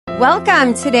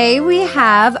Welcome. Today we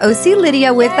have OC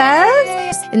Lydia with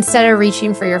us. Instead of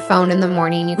reaching for your phone in the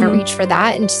morning, you can reach for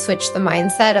that and switch the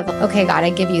mindset of, okay, God, I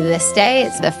give you this day.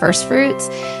 It's the first fruits.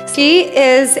 She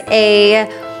is a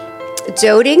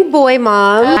doting boy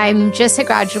mom. I'm just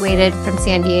graduated from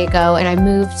San Diego and I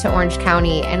moved to Orange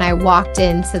County, and I walked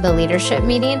into the leadership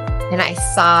meeting and I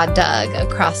saw Doug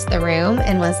across the room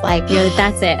and was like,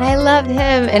 that's it. I loved him.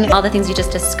 And all the things you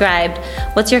just described.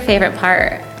 What's your favorite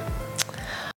part?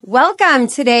 welcome.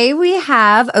 Today we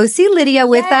have OC Lydia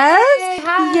with us.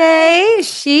 Hi. Yay.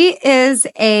 She is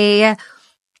a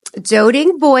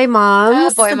doting boy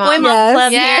mom. Boy Mom Yes.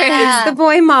 Club It's here. the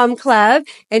Boy Mom Club.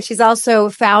 And she's also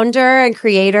founder and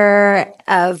creator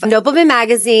of Nobleman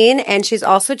Magazine. And she's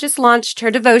also just launched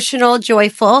her devotional,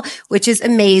 Joyful, which is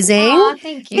amazing. Oh,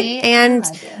 thank you. And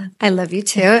I love you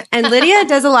too. And Lydia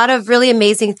does a lot of really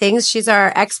amazing things. She's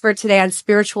our expert today on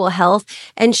spiritual health.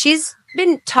 And she's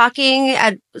been talking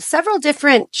at several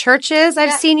different churches.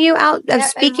 I've seen you out of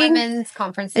speaking. In women's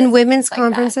conferences. In women's like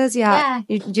conferences, that. yeah.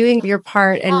 You're doing your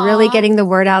part and really getting the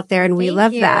word out there, and we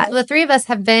love that. The three of us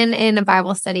have been in a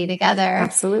Bible study together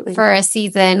Absolutely. for a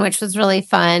season, which was really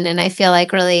fun, and I feel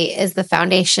like really is the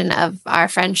foundation of our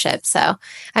friendship. So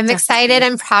I'm excited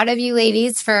and proud of you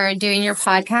ladies for doing your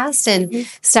podcast and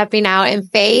stepping out in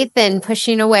faith and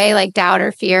pushing away like doubt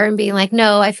or fear and being like,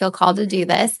 no, I feel called to do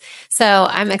this. So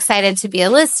I'm excited to be a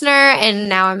listener, and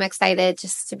now I'm excited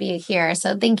just to be here.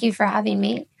 So thank you for having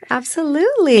me.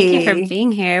 Absolutely. Thank you for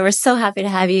being here. We're so happy to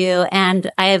have you.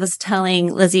 And I was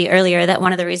telling Lizzie earlier that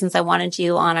one of the reasons I wanted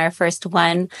you on our first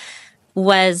one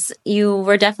was you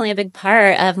were definitely a big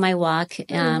part of my walk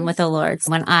with the Lord.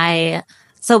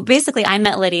 So basically I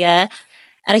met Lydia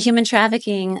at a human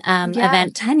trafficking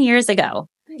event 10 years ago.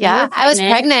 Yeah, I was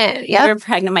pregnant. You were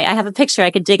pregnant. I have a picture.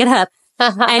 I could dig it up.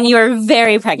 And you were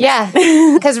very pregnant. Yeah,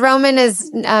 because Roman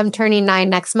is turning 9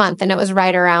 next month, and it was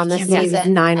right around this Yeah, season. he's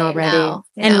 9 already.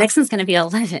 And Nixon's going to be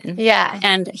 11. Yeah.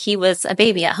 And he was a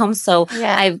baby at home. So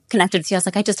Yeah. I connected with you. I was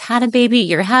like, I just had a baby.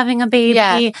 You're having a baby.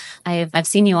 Yeah. I've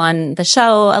seen you on the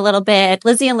show a little bit.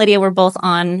 Lizzie and Lydia were both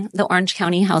on the Orange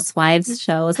County Housewives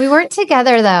shows. We weren't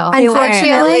together, though.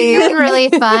 Unfortunately. It was really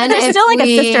fun. There's still like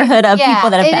a sisterhood of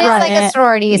people that have it been is on like a it.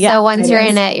 sorority. Yeah, So once it you're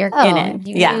is. in it, you're In it.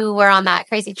 You were on that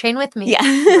crazy train with me. Yeah.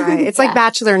 Right. It's like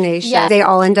Bachelor Nation. Yeah. They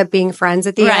all end up being friends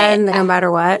at the Right. end, no matter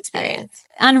what. Experience.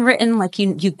 Unwritten, like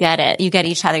you get it. You get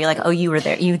each other. You're like, oh, you were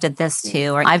there. You did this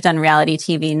too. Or I've done reality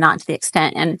TV, not to the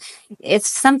extent. And it's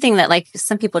something that like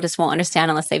some people just won't understand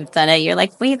unless they've done it. You're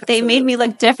like, wait, they made me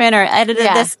look different or edited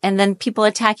this. And then people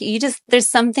attack you. There's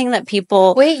something that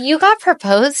people. Wait, you got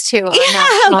proposed to on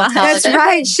national That's television.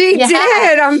 right. She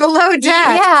did on Below Deck.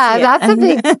 Yeah, that's a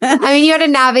big. I mean, you had to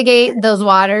navigate those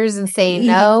waters and say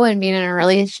no and being in a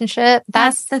relationship.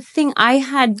 That's the thing I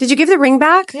had. Did you give the ring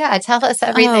back? Yeah, tell us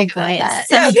everything about that.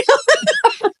 So-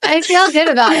 I feel good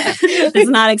about it. I was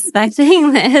not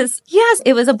expecting this. Yes,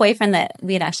 it was a boyfriend that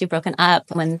we had actually broken up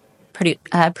when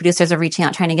producers were reaching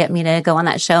out trying to get me to go on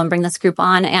that show and bring this group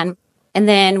on. And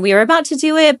then we were about to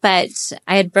do it, but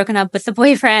I had broken up with the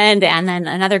boyfriend, and then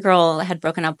another girl had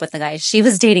broken up with the guy she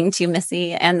was dating too,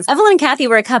 Missy. And Evelyn and Kathy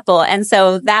were a couple, and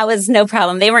so that was no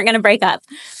problem. They weren't going to break up.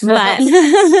 But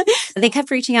they kept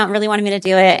reaching out and really wanted me to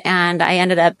do it. And I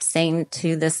ended up saying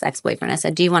to this ex-boyfriend, I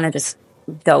said, do you want to just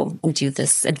go and do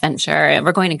this adventure?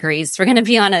 We're going to Greece. We're going to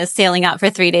be on a sailing out for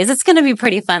 3 days. It's going to be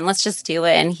pretty fun. Let's just do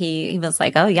it. And he was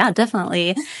like, oh yeah, definitely.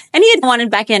 And he had wanted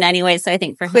back in anyway. So I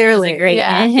think for him, Clearly. it was a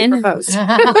great He in. proposed.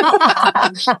 Never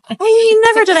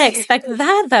did I expect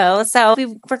that though. So we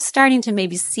were starting to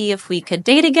maybe see if we could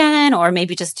date again or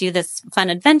maybe just do this fun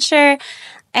adventure.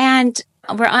 And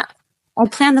I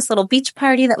planned this little beach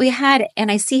party that we had, and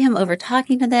I see him over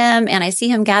talking to them, and I see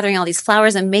him gathering all these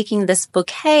flowers and making this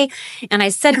bouquet. And I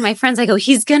said to my friends, I go,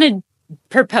 he's going to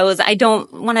propose. I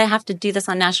don't want to have to do this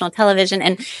on national television.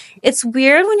 And it's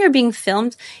weird when you're being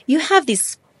filmed. You have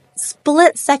these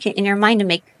split second in your mind to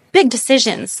make big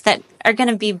decisions that are going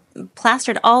to be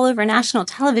plastered all over national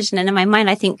television. And in my mind,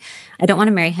 I think, I don't want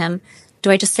to marry him. Do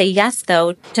I just say yes,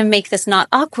 though, to make this not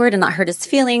awkward and not hurt his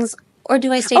feelings? Or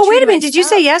do I stay Oh, true wait to a minute. Did you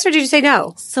myself? say yes or did you say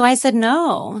no? So I said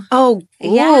no. Oh,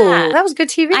 Yeah. That was good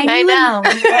TV. I know.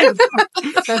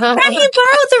 And he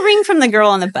borrowed the ring from the girl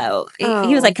on the boat.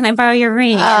 He was like, can I borrow your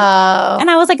ring? Oh. And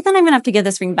I was like, then I'm going to have to give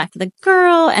this ring back to the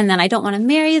girl. And then I don't want to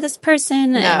marry this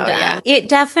person. And it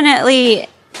definitely,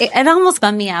 it almost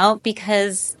bummed me out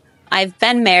because I've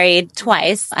been married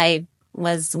twice. I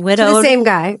was widowed. To the same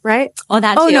guy, right? Oh,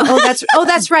 that Oh, too. no.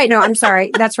 That's right. No, I'm sorry.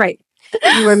 That's right.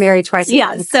 You were married twice.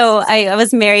 Yeah. So I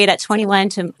was married at 21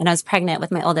 and I was pregnant with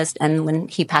my oldest. And when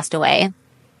he passed away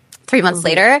 3 months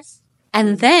later,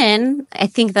 And then I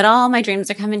think that all my dreams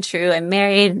are coming true. I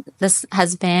married this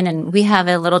husband and we have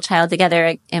a little child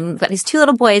together, and we've got these 2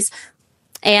 little boys,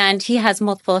 and he has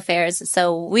multiple affairs.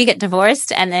 So we get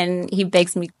divorced, and then he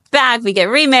begs me back. We get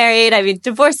remarried. I get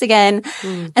divorced again.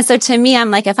 And so to me,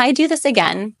 I'm like, if I do this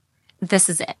again, this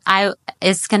is it.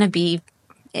 It's going to be,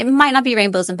 it might not be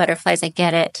rainbows and butterflies. I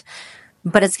get it,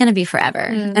 but it's going to be forever,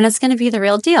 and it's going to be the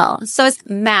real deal. So it's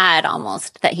mad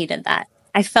almost that he did that.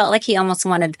 I felt like he almost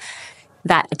wanted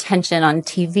that attention on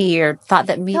TV, or thought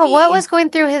that maybe. No, what was going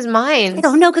through his mind? I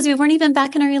don't know, because we weren't even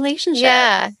back in a relationship.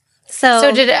 Yeah.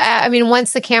 So did I mean,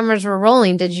 once the cameras were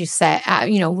rolling, did you say,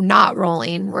 not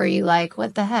rolling? Were you like,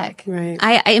 what the heck? Right.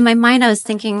 I in my mind, I was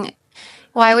thinking,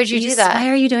 why would you do that? Why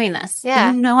are you doing this?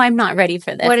 Yeah. You know, I'm not ready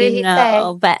for this. What did he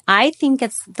say? But I think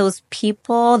it's those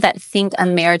people that think a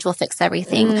marriage will fix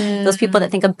everything. Those people that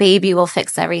think a baby will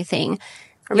fix everything.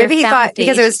 Or maybe he thought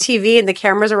because it was TV and the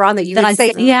cameras were on that you would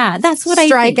say, yeah, that's what I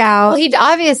think. Strike out. Well, he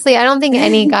obviously, I don't think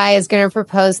any guy is going to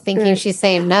propose thinking she's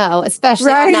saying no,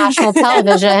 especially on national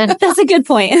television. That's a good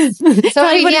point.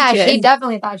 So, she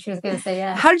definitely thought she was going to say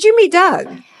yes. How did you meet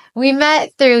Doug? We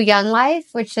met through Young Life,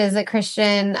 which is a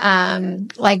Christian,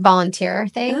 volunteer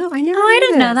thing. Oh, I never I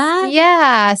didn't know that.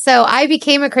 Yeah. So I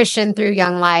became a Christian through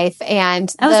Young Life.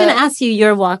 And I was going to ask you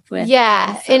your walk with.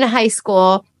 Yeah, in high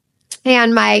school.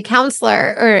 And my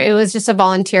counselor, or it was just a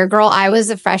volunteer girl, I was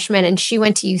a freshman and she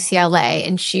went to UCLA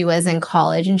and she was in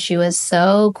college and she was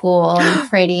so cool and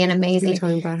pretty and amazing.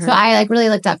 So I really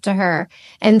looked up to her.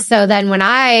 And so then when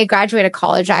I graduated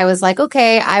college, I was like,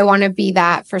 okay, I want to be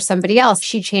that for somebody else.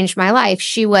 She changed my life.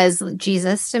 She was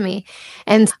Jesus to me.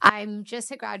 And I just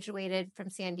had graduated from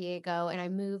San Diego and I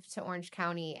moved to Orange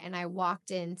County, and I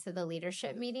walked into the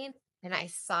leadership meeting. And I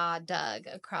saw Doug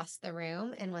across the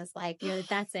room and was like,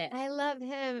 that's it. I love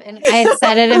him. And I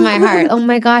said it in my heart. Oh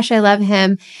my gosh, I love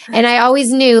him. And I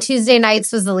always knew Tuesday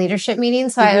nights was the leadership meeting.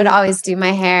 So I would always do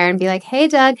my hair and be like, hey,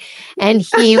 Doug. And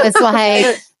he was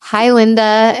like, hi, Linda.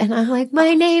 And I'm like,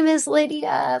 my name is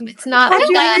Lydia. It's not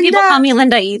Linda. People call me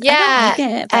Linda.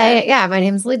 Yeah. My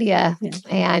name's Lydia. Yeah.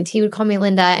 And he would call me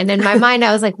Linda. And in my mind,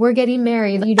 I was like, we're getting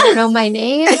married. You don't know my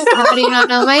name? How do you not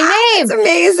know my name? That's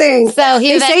amazing. So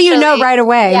they say you know right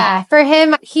away. Yeah. For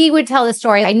him, he would tell the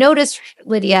story. I noticed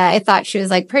Lydia. I thought she was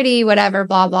like pretty, whatever,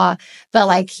 blah, blah.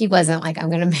 But he wasn't like, I'm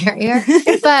going to marry her.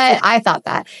 But I thought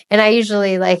that. And I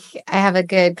usually I have a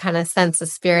good kind of sense of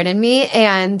spirit in me.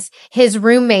 And his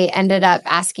roommate ended up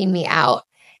asking me out.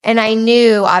 And I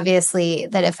knew, obviously,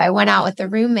 that if I went out with the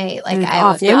roommate, I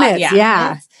off limits.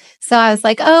 Yeah. So I was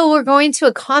like, oh, we're going to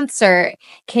a concert.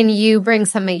 Can you bring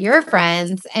some of your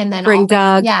friends? And then bring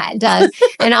Doug. Yeah, Doug.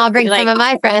 And I'll bring some of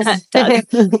my friends.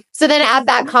 So then at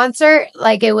that concert,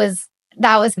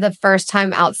 that was the first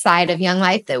time outside of Young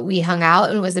Life that we hung out,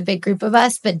 and it was a big group of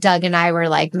us, but Doug and I were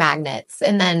like magnets.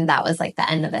 And then that was the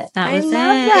end of it. That was I love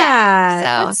that.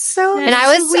 Yeah. That's so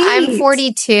and sweet. I'm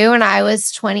 42 and I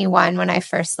was 21 when I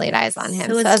first laid eyes on him.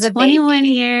 So I was a 21 baby.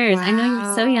 years. Wow. I know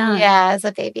you're so young. Yeah, as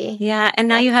a baby. Yeah. And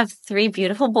now you have 3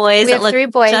 beautiful boys. We have 3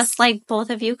 boys. Just like both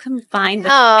of you combined.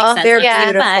 Oh, they're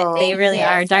beautiful. But they really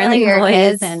are darling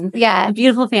boys and a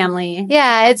beautiful family.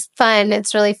 Yeah, it's fun.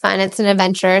 It's really fun. It's an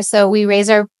adventure. So we raise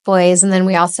our boys and then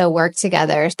we also work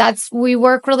together. We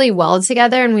work really well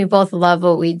together and we both love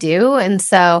what we do. And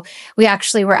so we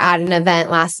actually were at an event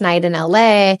last night in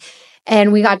LA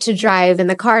and we got to drive in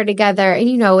the car together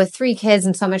and, with 3 kids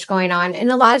and so much going on.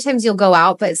 And a lot of times you'll go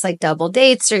out, but it's double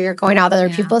dates or you're going out with other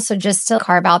people. So just to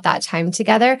carve out that time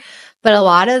together. But a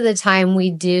lot of the time we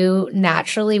do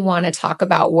naturally want to talk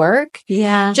about work.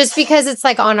 Yeah. Just because it's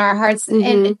on our hearts. Mm-hmm.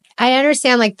 And I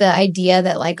understand the idea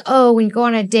that when you go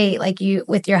on a date, you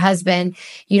with your husband,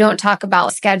 you don't talk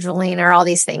about scheduling or all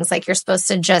these things. You're supposed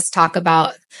to just talk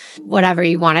about whatever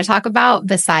you want to talk about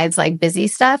besides busy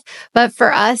stuff. But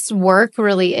for us, work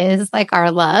really is our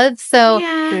love. So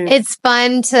it's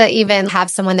fun to even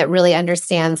have someone that really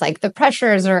understands the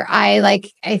pressures, or I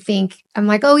think I'm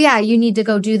oh yeah, you need to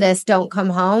go do this. Don't come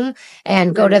home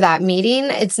and go to that meeting.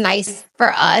 It's nice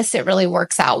for us. It really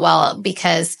works out well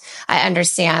because I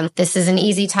understand this is an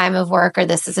easy time of work or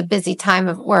this is a busy time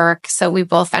of work. So we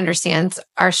both understand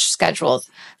our schedules.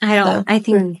 I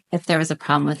think if there was a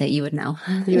problem with it, you would know.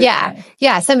 Yeah.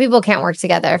 Yeah. Some people can't work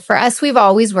together. For us, we've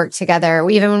always worked together.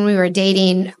 Even when we were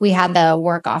dating, we had the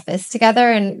work office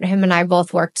together and him and I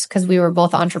both worked because we were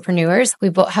both entrepreneurs. We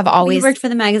both have always worked for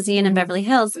the magazine in Beverly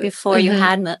Hills before you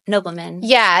had Nobleman.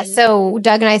 Yeah. So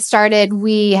Doug and I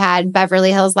we had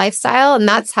Beverly Hills Lifestyle, and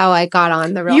that's how I got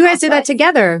on the Real You guys did that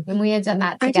together. And we had done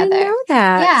that together. I didn't know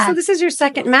that. Yeah. So this is your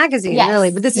second magazine,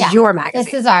 really, but this is your magazine.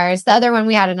 This is ours. The other one,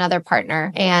 we had another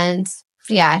partner. And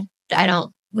I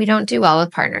don't we don't do well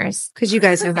with partners. Because you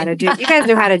guys know how to do it. You guys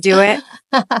know how to do it.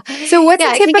 So what's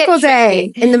a typical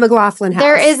day in the Mclaughlin house?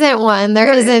 There isn't one.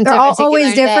 There isn't. They're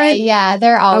always different? Yeah,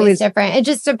 they're always different. It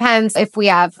just depends if we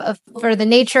have, for the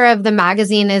nature of the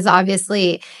magazine is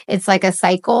obviously, it's like a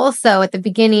cycle. So at the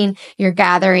beginning, you're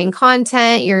gathering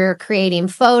content, you're creating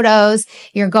photos,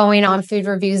 you're going on food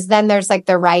reviews. Then there's like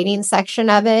the writing section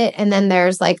of it. And then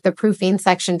there's like the proofing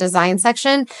section, design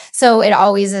section. So it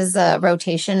always is a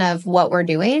rotation of what we're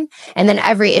doing. And then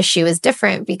every issue is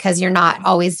different because you're not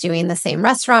always doing the same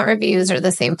restaurant reviews or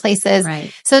the same places.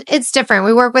 Right. So it's different.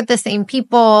 We work with the same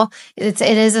people. It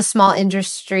is a small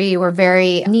industry. We're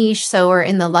very niche. So we're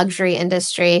in the luxury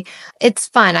industry. It's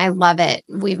fun. I love it.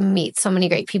 We meet so many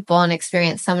great people and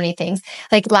experience so many things.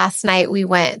 Like last night we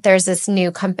went, there's this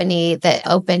new company that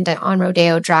opened on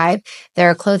Rodeo Drive.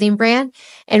 They're a clothing brand.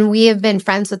 And we have been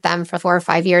friends with them for 4 or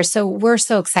 5 years. So we're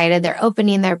so excited. They're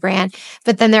opening their brand,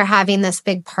 but then they're having this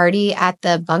big party at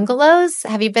the bungalows.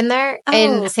 Have you been there?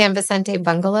 In San Vicente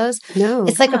Bungalows? No.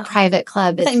 It's like a private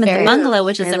club. It's like the Bungalow,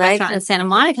 which is a restaurant in Santa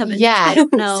Monica. But I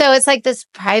don't know. So it's like this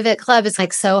private club. It's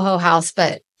like Soho House,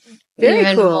 but Very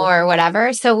even cool. more,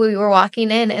 whatever. So we were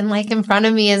walking in, and like in front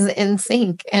of me is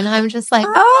NSYNC, and I'm just like,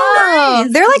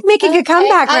 they're like making a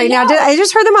comeback right now. I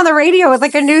just heard them on the radio with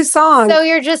like a new song. So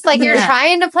you're just like, you're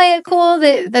trying to play it cool.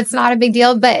 That's not a big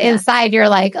deal. But inside you're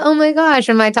like, oh my gosh,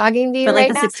 am I talking to you but right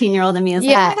like now? the 16-year-old in me is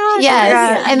Yeah. like, oh my gosh,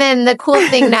 Yes. And then the cool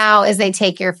thing now is they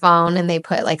take your phone and they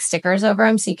put like stickers over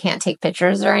them so you can't take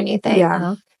pictures or anything.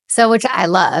 Yeah. So, which I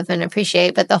love and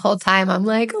appreciate, but the whole time I'm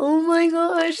like, oh my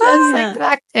gosh, that's like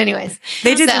back. Anyways.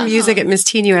 They did some music at Miss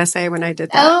Teen USA when I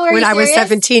did that. Oh, were when you I was serious?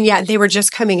 17. Yeah, they were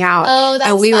just coming out. Oh, that's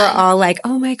and we were fun. all like,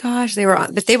 oh my gosh, they were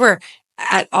on, but they were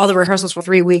at all the rehearsals for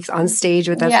 3 weeks on stage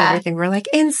with us and everything. We're like,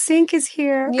 NSYNC is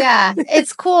here. Yeah,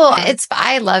 it's cool.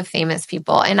 I love famous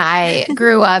people, and I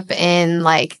grew up in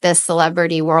like the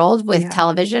celebrity world with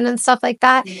television and stuff like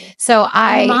that. So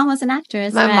My mom was an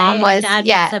actress. My mom was, Dad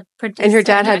yeah. was a producer, And her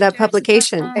dad had that director,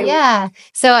 publication. stuff. yeah.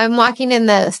 So I'm walking in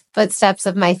the footsteps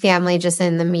of my family just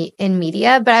in the in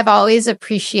media, but I've always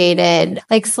appreciated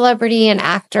like celebrity and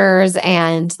actors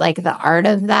and like the art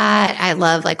of that. I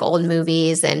love like old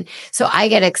movies, and so I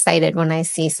get excited when I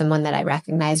see someone that I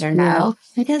recognize or know.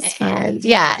 It is fun. And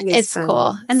yeah, It is it's fun.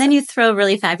 cool. And then you throw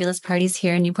really fabulous parties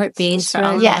here in Newport Beach for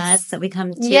all of Yes. us that we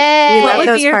come to. Yay. We What love would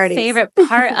those be your parties. favorite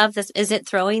part of this? Is it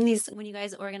throwing these, when you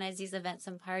guys organize these events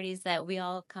and parties that we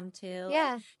all come to?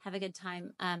 Yeah. Have a good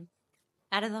time.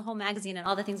 Out of the whole magazine and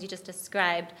all the things you just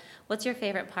described, what's your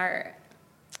favorite part?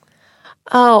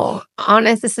 Oh,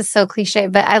 honest, this is so cliche,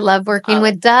 but I love working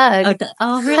with Doug. Really?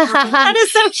 That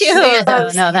is so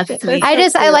cute. No, that's sweet.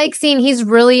 I like seeing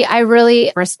I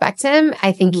really respect him.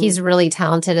 I think he's really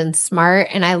talented and smart.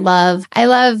 And I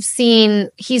love seeing,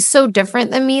 he's so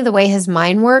different than me, the way his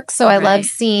mind works. So I love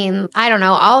seeing, I don't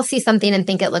know, I'll see something and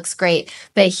think it looks great,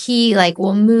 but he like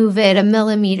will move it a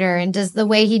millimeter, and does the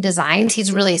way he designs,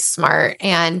 he's really smart.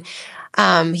 And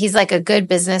he's like a good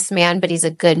businessman, but he's a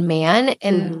good man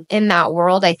in that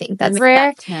world. I think that's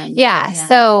rare. Yeah.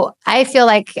 So I feel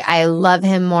like I love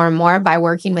him more and more by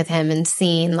working with him and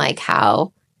seeing like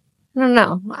how, I don't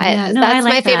know. That's I like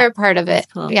my that. favorite part of it.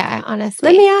 Cool. Yeah, honestly.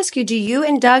 Let me ask you, do you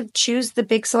and Doug choose the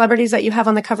big celebrities that you have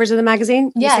on the covers of the magazine?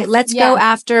 You Yes. say, let's go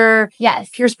after Yes.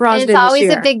 Pierce And Brosnan it's always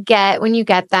this year. a big get when you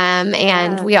get them,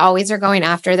 and we always are going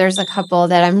after. There's a couple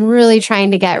that I'm really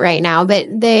trying to get right now, but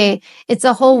it's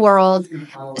a whole world.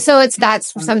 So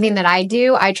that's something that I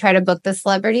do. I try to book the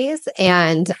celebrities,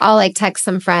 and I'll like text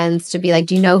some friends to be like,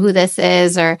 do you know who this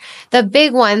is? Or the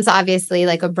big ones, obviously,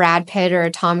 like a Brad Pitt or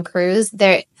a Tom Cruise.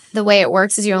 The way it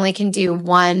works is you only can do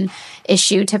one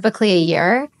issue, typically a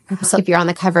year. So if you're on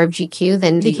the cover of GQ,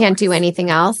 then you can't do anything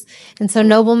else. And so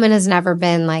Nobleman has never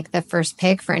been like the first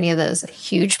pick for any of those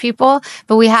huge people.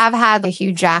 But we have had a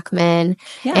Hugh Jackman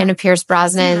and a Pierce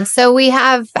Brosnan. So we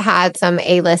have had some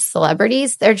A-list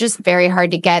celebrities. They're just very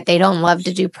hard to get. They don't love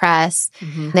to do press.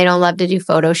 They don't love to do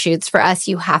photo shoots. For us,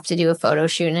 you have to do a photo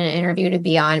shoot and an interview to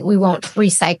be on. We won't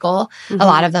recycle. A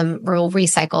lot of them will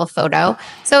recycle a photo.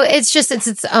 So it's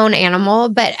its own animal.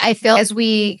 But I feel as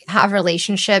we have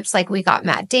relationships, like we got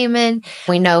Matt Damon,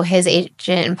 we know his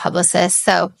agent and publicist.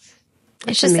 So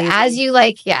it's just amazing. as you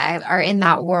are in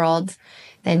that world,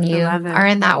 then you love it. are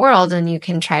in that world and you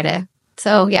can try to.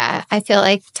 So yeah, I feel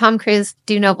like Tom Cruise,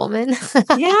 do Nobleman.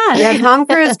 Yeah, Tom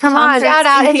Cruise, come on. Shout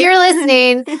out if you're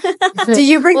listening. Do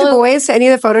you bring the boys to any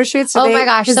of the photo shoots? Oh my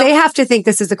gosh. Because they have to think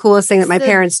this is the coolest thing that my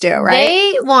parents do,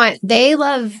 right? They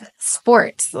love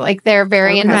sports. Like they're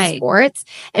very into sports.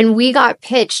 And we got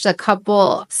pitched a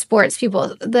couple sports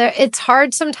people. It's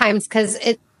hard sometimes because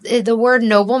the word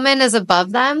nobleman is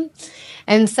above them.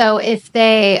 And so if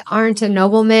they aren't a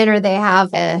nobleman or they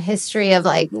have a history of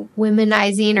like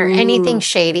womenizing or anything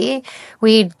shady,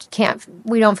 we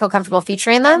don't feel comfortable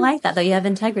featuring I them. like that, though. You have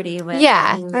integrity with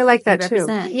Yeah. I like that too.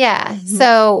 Yeah.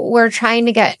 So we're trying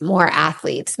to get more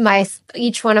athletes.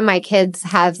 Each one of my kids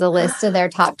has a list of their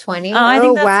top 20. Oh, I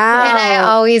think that's wow. And I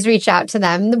always reach out to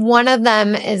them. One of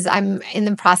them is I'm in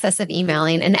the process of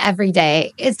emailing, and every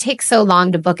day it takes so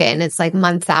long to book it, and it's like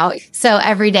months out. So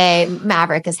every day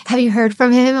Maverick is, have you heard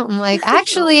from him? I'm like,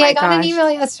 actually, I got an email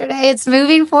yesterday. It's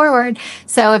moving forward.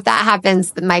 So if that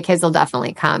happens, my kids will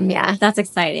definitely come. Yeah. That's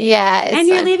exciting. Yeah. And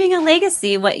you're leaving a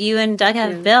legacy. What you and Doug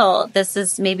have built, this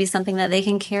is maybe something that they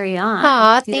can carry on.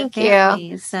 Aw, thank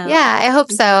you. So. Yeah, I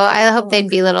hope so. I hope they'd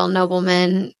be little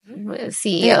noblemen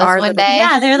CEOs one day.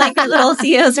 Yeah, they're like the little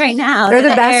CEOs right now. They're the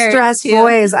best dressed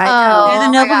boys I know. They're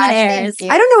the nobleman heirs.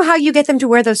 I don't know how you get them to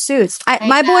wear those suits.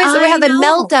 My boys would have the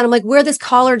meltdown. I'm like, wear this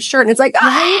collared shirt. And it's like,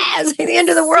 it's like the end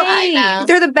of the world. I know.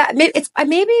 They're the best.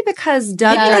 Maybe because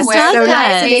Doug Yeah, is Doug so does.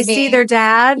 nice and they see their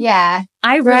dad. Yeah.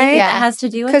 I really think it has to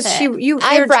do with it. Because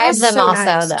I bribe them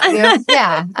also, though.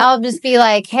 Yeah. I'll just be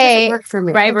like, hey. Work for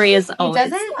me. Bribery is always.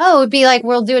 Doesn't? Oh, it'd be like,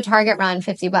 we'll do a Target run,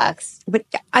 $50. But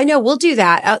I know we'll do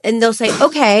that. And they'll say,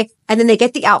 okay. And then they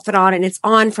get the outfit on and it's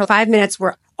on for 5 minutes.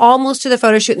 We're almost to the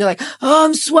photo shoot and they're like, oh,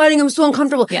 I'm sweating. I'm so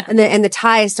uncomfortable. Yeah. And the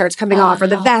tie starts coming off or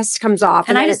the vest comes off.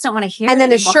 And I just don't want to hear it. And then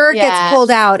the anymore. shirt gets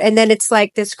pulled out and then it's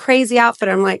like this crazy outfit.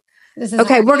 I'm like,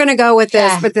 okay, we're going to go with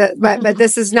this, but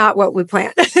this is not what we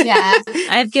planned. Yeah.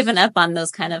 I've given up on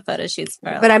those kind of photo shoots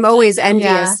for But I'm always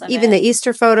envious. Yeah. Even the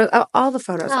Easter photos, all the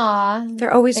photos. Aw,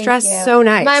 They're always thank dressed you. so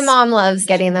nice. My mom loves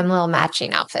getting them little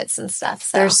matching outfits and stuff.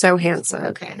 So They're so handsome.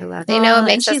 Okay. I love they it. know it and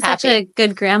makes us she's happy. such a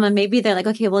good grandma. Maybe they're like,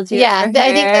 okay, we'll do Yeah, it. For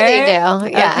I think that they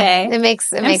do. Yeah. Okay. It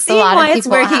makes I'm a seeing lot why of it's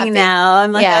people working happy. now.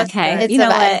 I'm like, Yeah, okay, it's you know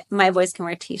a vibe. what? My boys can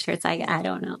wear t-shirts. I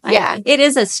don't know. Yeah. It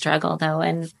is a struggle though.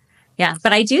 And yeah,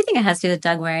 but I do think it has to do with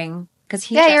Doug wearing, because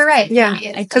he. Yeah, you're right. Yeah,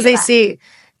 I because do they that. see,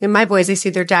 my boys, they see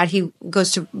their dad. He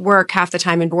goes to work half the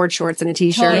time in board shorts and a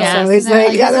t-shirt. Yeah. So he's They're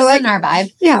like, yeah, they're like, in our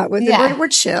vibe. yeah, Yeah. we're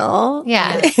chill.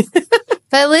 Yeah.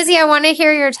 But Lizzie, I want to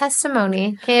hear your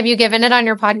testimony. Okay, have you given it on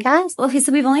your podcast? Well,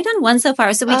 so we've only done one so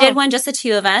far. So we did one, just the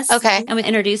two of us. Okay. And we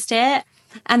introduced it.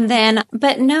 And then,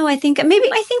 but no, it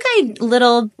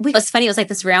was funny. It was like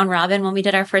this round robin when we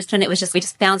did our first one. It was just, we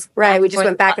just bounced. Right, we just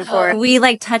went back and forth. We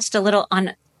like touched a little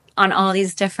on all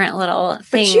these different little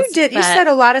things. But you said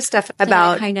a lot of stuff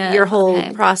about kinda- your whole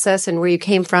okay. process and where you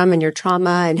came from and your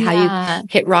trauma and how you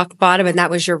hit rock bottom and that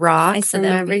was your rock. I said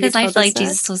that Remember you because I told feel us like that?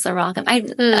 Jesus was the rock.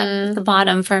 The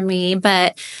bottom for me. And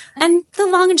the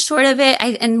long and short of it,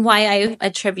 and why I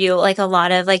attribute like a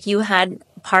lot of like you had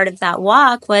part of that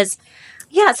walk was,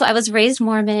 yeah, so I was raised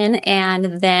Mormon,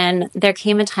 and then there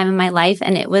came a time in my life,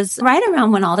 and it was right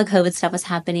around when all the COVID stuff was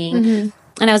happening.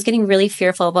 And I was getting really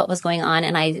fearful of what was going on.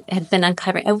 And I had been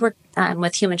I worked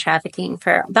with human trafficking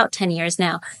for about 10 years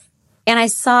now. And I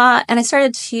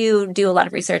started to do a lot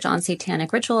of research on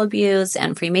satanic ritual abuse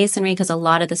and Freemasonry, because a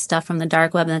lot of the stuff from the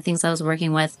dark web and the things I was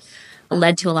working with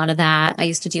led to a lot of that. I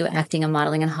used to do acting and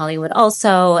modeling in Hollywood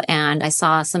also. And I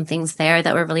saw some things there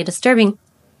that were really disturbing.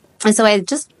 And so I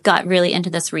just got really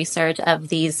into this research of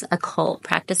these occult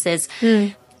practices.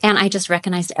 And I just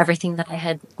recognized everything that I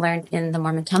had learned in the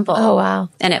Mormon temple. Oh, wow.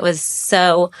 And it was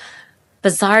so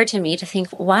bizarre to me to think,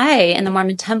 why in the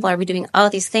Mormon temple are we doing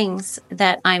all these things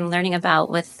that I'm learning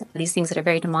about with these things that are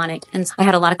very demonic? And so I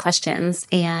had a lot of questions,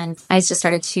 and I just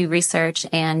started to research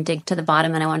and dig to the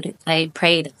bottom. And I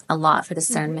prayed a lot for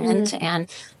discernment and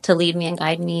to lead me and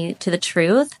guide me to the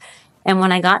truth. And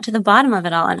when I got to the bottom of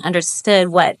it all and understood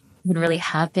what had really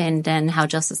happened and how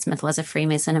Joseph Smith was a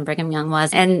Freemason and Brigham Young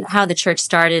was, and how the church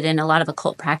started in a lot of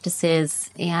occult practices.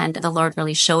 And the Lord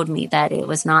really showed me that it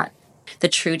was not the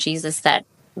true Jesus that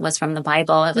was from the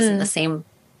Bible. It wasn't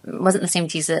the same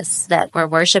Jesus that we're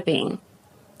worshiping.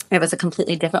 It was a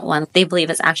completely different one. They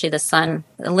believe it's actually the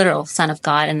literal son of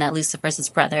God, and that Lucifer's his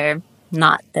brother,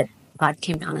 not that God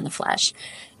came down in the flesh.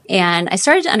 And I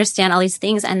started to understand all these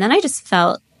things, and then I just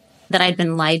felt that I'd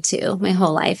been lied to my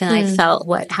whole life. And I felt,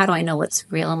 how do I know what's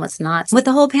real and what's not? With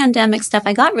the whole pandemic stuff,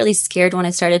 I got really scared when I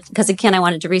started, because again, I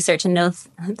wanted to research and know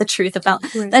the truth about,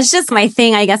 that's just my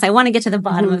thing, I guess. I want to get to the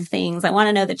bottom of things. I want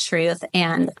to know the truth.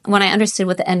 And when I understood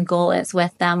what the end goal is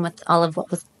with them, with all of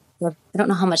what was, I don't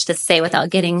know how much to say without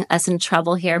getting us in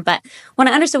trouble here, but when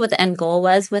I understood what the end goal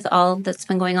was with all that's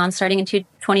been going on starting in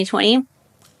 2020,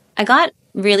 I got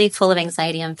really full of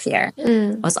anxiety and fear.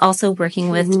 I was also working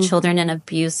with children in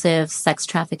abusive sex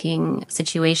trafficking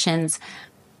situations.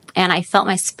 And I felt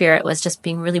my spirit was just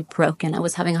being really broken. I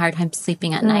was having a hard time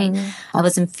sleeping at night. I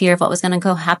was in fear of what was going to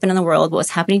go happen in the world, what was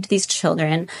happening to these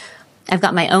children. I've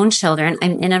got my own children.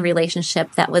 I'm in a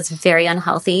relationship that was very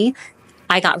unhealthy.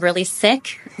 I got really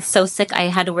sick, so sick I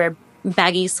had to wear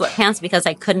baggy sweatpants because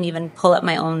I couldn't even pull up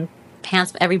my own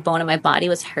pants. Every bone in my body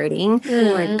was hurting.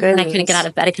 Oh my And I couldn't goodness. get out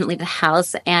of bed. I couldn't leave the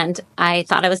house. And I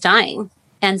thought I was dying.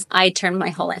 And I turned my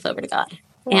whole life over to God.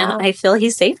 And I feel he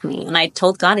saved me. And I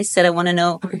told God, I said, I want to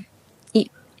know,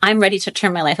 I'm ready to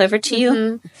turn my life over to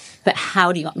you. But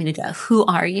how do you want me to do it? Who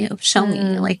are you? Show me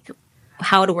like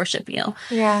how to worship you.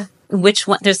 Yeah. Which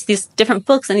one, there's these different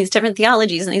books and these different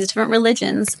theologies and these different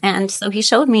religions. And so he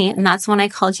showed me, and that's when I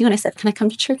called you and I said, can I come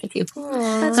to church with you?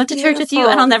 I went to church with you,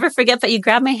 and I'll never forget, but you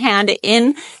grabbed my hand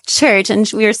in church and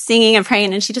we were singing and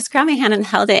praying, and she just grabbed my hand and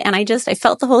held it. And I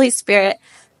felt the Holy Spirit.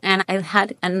 And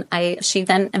she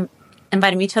then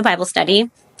invited me to a Bible study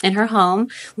in her home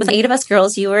with 8 of us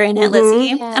girls. You were in it,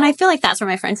 Lizzie. Yeah. And I feel like that's where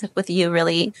my friendship with you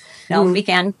really,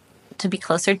 began to be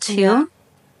closer to.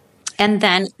 And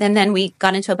then we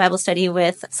got into a Bible study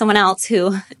with someone else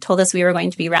who told us we were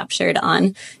going to be raptured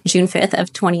on June 5th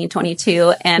of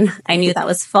 2022. And I knew that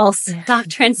was false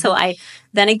doctrine. So I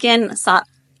then again sought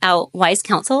out wise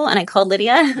counsel, and I called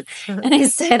Lydia and I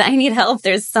said, I need help.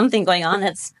 There's something going on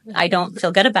I don't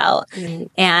feel good about.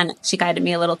 And she guided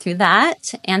me a little through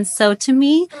that. And so to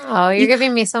me, Oh, you're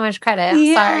giving me so much credit. I'm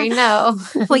Yeah. sorry. No.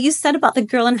 what you said about the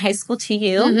girl in high school to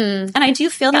you, and I do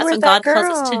feel that's were what that God calls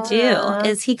us to girl. do,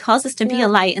 is he calls us to be a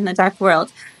light in the dark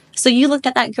world. So you looked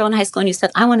at that girl in high school and you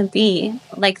said, I want to be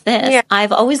like this. Yeah.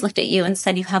 I've always looked at you and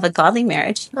said, you have a godly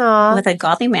marriage Aw. with a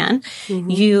godly man.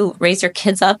 You raise your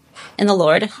kids up in the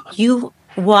Lord. You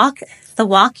walk the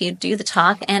walk, you do the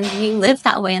talk, and you live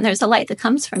that way. And there's a light that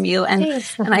comes from you. And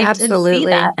I did see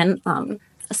Absolutely. that. And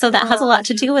so that has a lot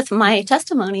to do with my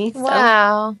testimony. So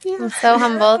Wow. I'm so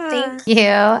humbled. Thank you.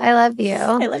 I love you.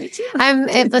 I love you too.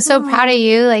 I'm so proud of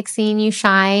you, like seeing you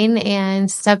shine and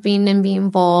stepping and being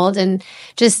bold and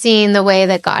just seeing the way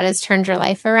that God has turned your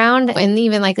life around, and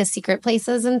even like the secret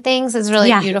places and things is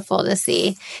really beautiful to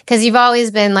see, because you've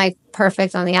always been like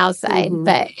perfect on the outside,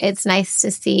 but it's nice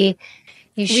to see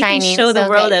you shining. We can show the so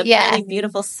world that- a really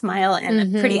beautiful smile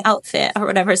and a pretty outfit or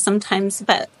whatever sometimes,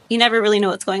 but you never really know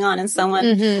what's going on in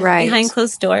someone Right. behind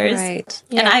closed doors. Right.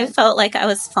 And I felt like I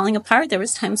was falling apart. There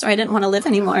was times where I didn't want to live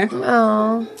anymore.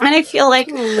 Oh, And I feel like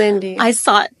Lindy. I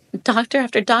sought doctor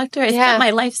after doctor. I spent my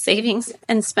life savings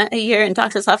and spent a year in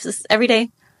doctor's offices every day.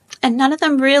 And none of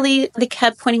them really, they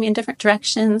kept pointing me in different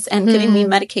directions and giving me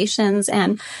medications.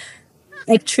 And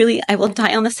I will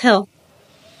die on this hill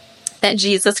that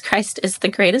Jesus Christ is the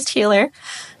greatest healer,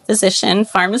 physician,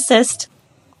 pharmacist.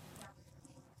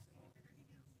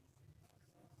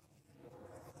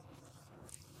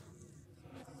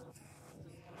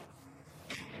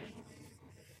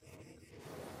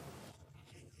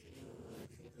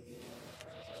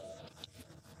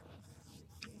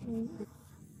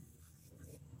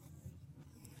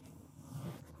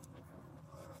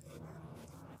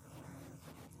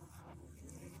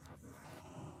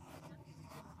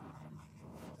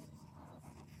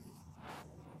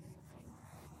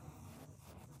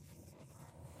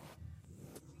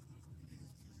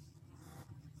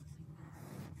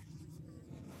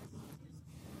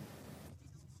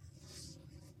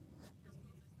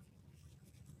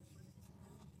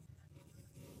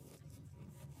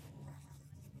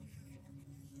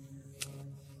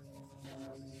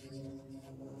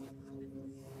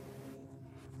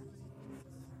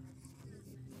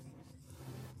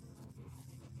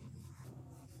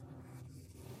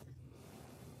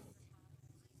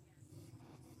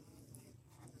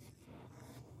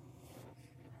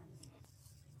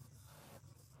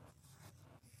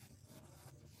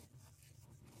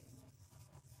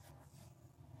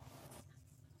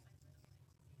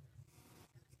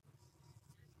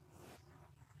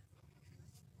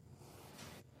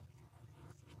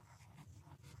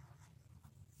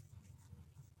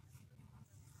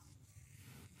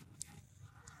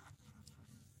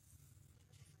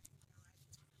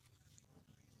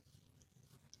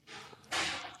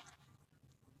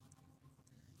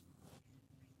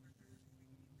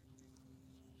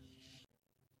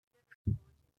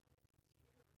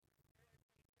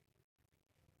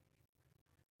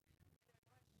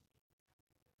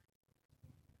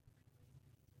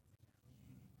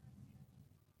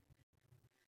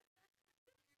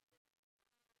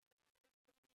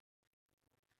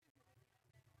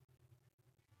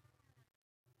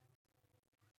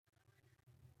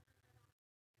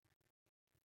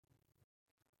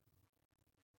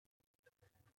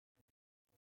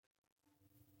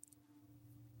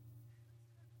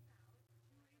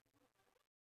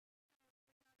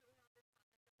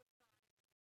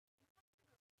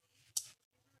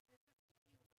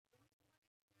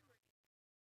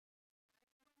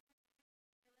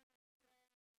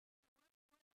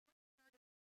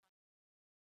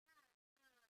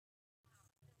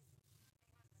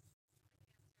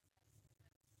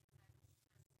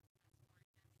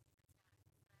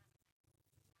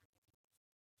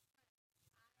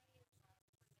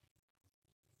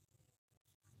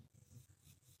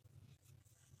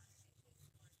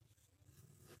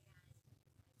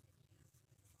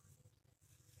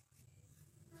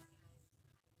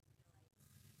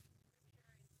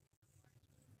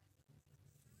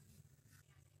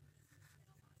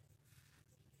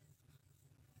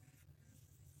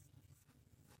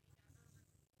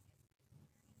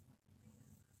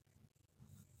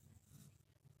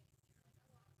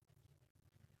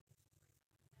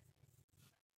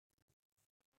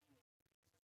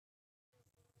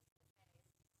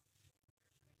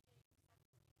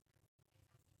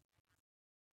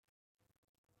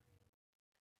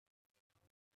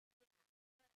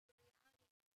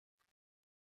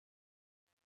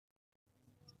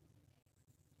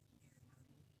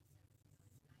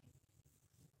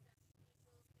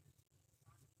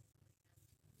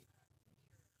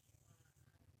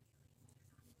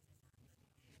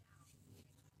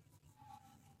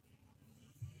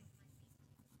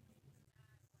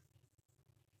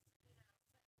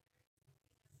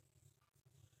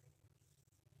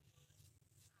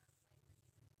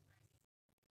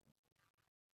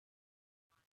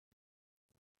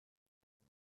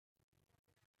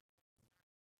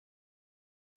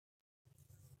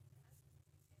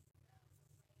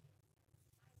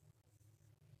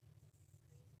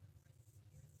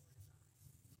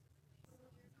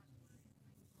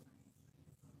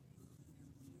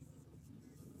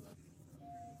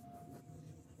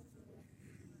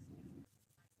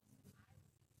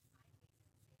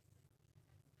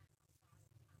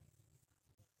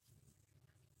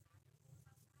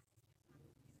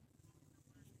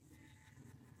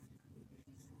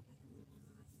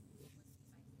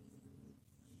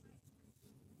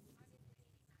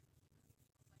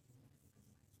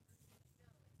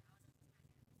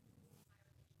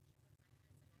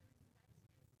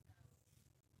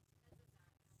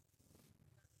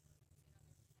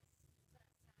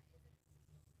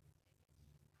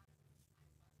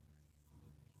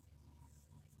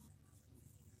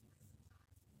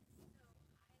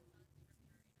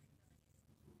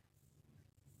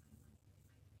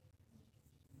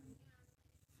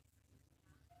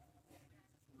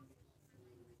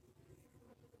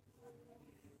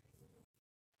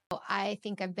 I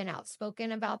think I've been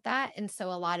outspoken about that. And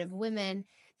so a lot of women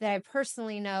that I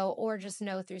personally know or just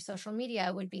know through social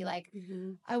media would be like,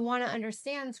 I want to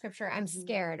understand scripture. I'm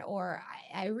scared, or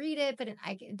I read it, but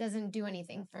it doesn't do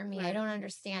anything for me. I don't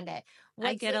understand it.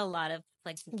 I get a lot of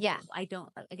like, yeah, I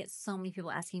get so many people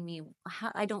asking me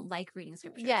how I don't like reading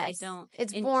scripture. Yes. I don't.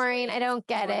 It's boring. I don't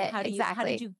get it. How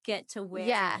did you get to where?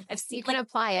 Yeah. I've seen you can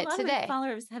apply it a lot today. Of my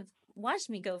followers have watched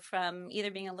me go from either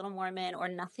being a little Mormon or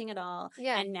nothing at all.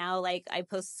 Yeah. And now like I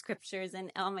post scriptures and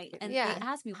they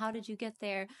ask me, how did you get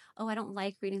there? Oh, I don't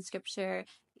like reading scripture.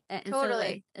 And totally. So,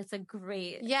 like, it's a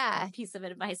great piece of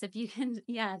advice if you can.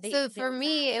 Yeah. So for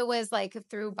me, it was like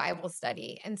through Bible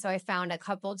study. And so I found a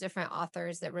couple different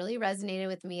authors that really resonated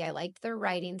with me. I liked their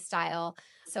writing style.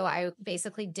 So I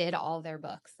basically did all their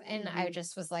books. And I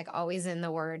just was like always in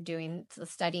the Word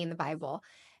studying the Bible.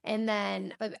 And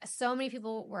then, but so many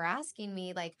people were asking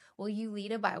me, like, will you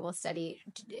lead a Bible study?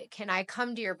 Can I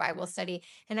come to your Bible study?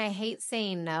 And I hate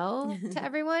saying no to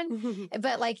everyone,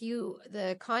 but like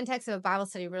the context of a Bible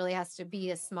study really has to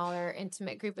be a smaller,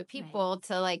 intimate group of people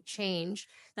to like change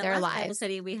their lives. Bible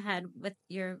study we had with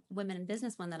your women in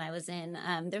business one that I was in,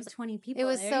 there's 20 people. It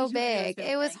was so big.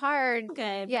 It was hard.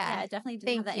 Good. Yeah. It definitely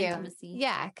didn't have that intimacy.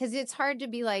 Yeah. Cause it's hard to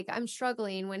be like, I'm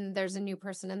struggling when there's a new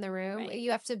person in the room. Right.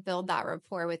 You have to build that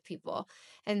rapport with people.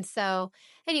 And so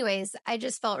anyways, I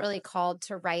just felt really called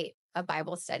to write a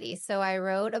Bible study. So I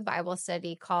wrote a Bible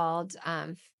study called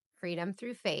Freedom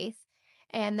Through Faith.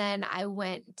 And then I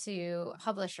went to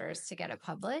publishers to get it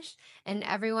published. And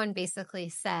everyone basically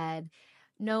said,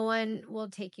 no one will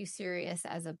take you serious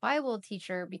as a Bible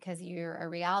teacher because you're a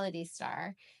reality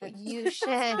star. You should.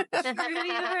 You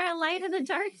were a light in the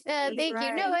dark. Thank you.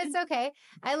 No, it's okay.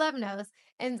 I love no's.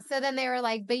 And so then they were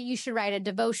like, but you should write a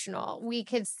devotional. We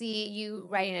could see you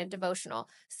writing a devotional.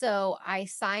 So I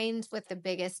signed with the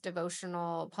biggest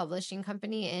devotional publishing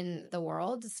company in the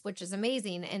world, which is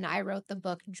amazing. And I wrote the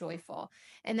book Joyful.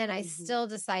 And then I still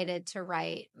decided to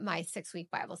write my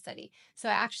 6-week Bible study. So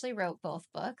I actually wrote both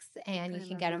books, and you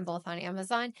can get them both on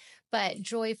Amazon. But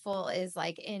Joyful is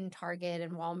like in Target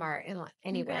and Walmart and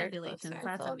anywhere. Congratulations.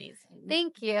 That's amazing.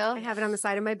 Thank you. I have it on the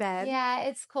side of my bed. Yeah,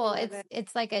 it's cool.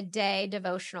 It's like a day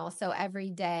devotional. So every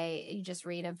day you just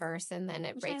read a verse and then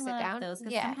it breaks it down.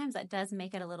 Sometimes that does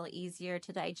make it a little easier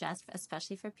to digest,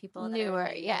 especially for people that newer.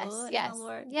 Are Yes.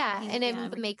 Yeah. And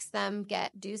it makes them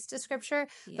get used to scripture.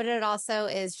 Yeah. But it also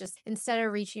is just, instead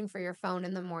of reaching for your phone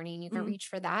in the morning, you can reach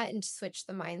for that and switch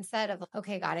the mindset of,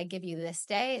 okay, God, I give you this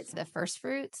day. It's the first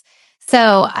fruits.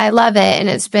 So I love it. And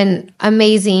it's been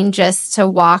amazing just to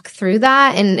walk through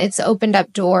that. And it's opened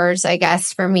up doors, I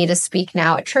guess, for me to speak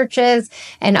now at churches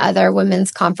and other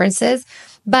women's conferences.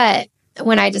 But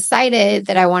when I decided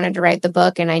that I wanted to write the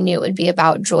book and I knew it would be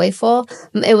about Joyful,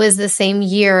 it was the same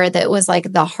year that was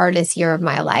like the hardest year of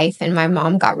my life. And my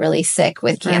mom got really sick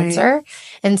with cancer.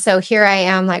 And so here I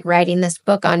am like writing this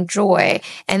book on joy.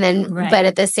 And then, but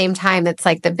at the same time, it's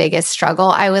like the biggest struggle.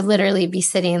 I would literally be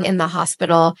sitting in the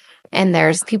hospital and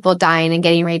there's people dying and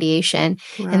getting radiation.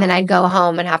 Wow. And then I'd go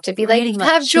home and have to be like,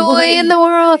 have joy in the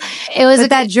world. But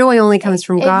that joy only comes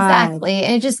from God. Exactly.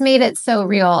 And it just made it so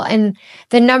real. And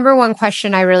the number one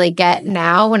question I really get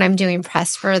now when I'm doing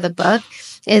press for the book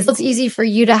is, it's easy for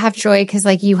you to have joy because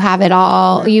like you have it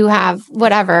all, you have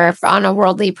whatever on a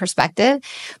worldly perspective.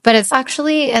 But it's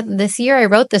actually, this year I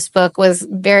wrote this book was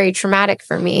very traumatic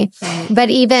for me. But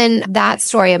even that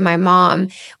story of my mom,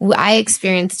 I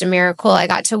experienced a miracle. I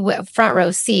got to front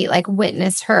row seat, like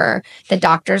witness her. The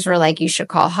doctors were like, you should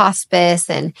call hospice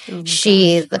and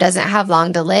she doesn't have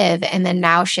long to live. And then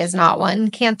now she has not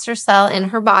one cancer cell in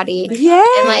her body. Yay!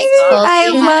 And like, I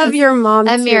love your mom.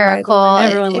 A miracle.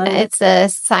 Everyone loves it. It's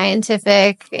a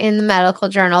scientific in the medical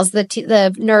journals.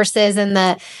 The nurses and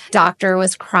the doctor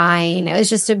was crying. It was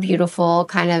just a beautiful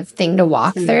kind of thing to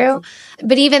walk through.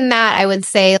 But even that, I would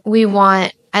say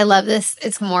I love this.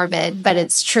 It's morbid, but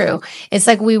it's true. It's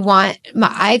like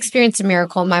I experienced a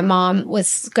miracle. My mom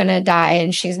was going to die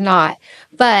and she's not.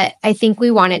 But I think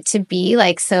we want it to be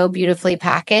like so beautifully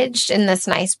packaged in this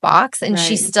nice box. And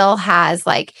she still has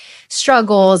like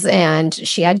struggles and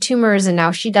she had tumors and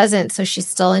now she doesn't. So she's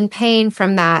still in pain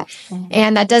from that.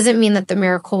 And that doesn't mean that the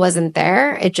miracle wasn't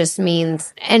there. It just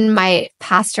means, and my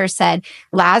pastor said,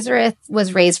 Lazarus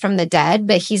was raised from the dead,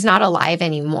 but he's not alive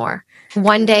anymore.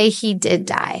 One day he did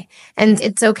die. And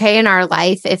it's okay in our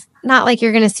life, if not like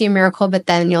you're going to see a miracle, but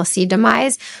then you'll see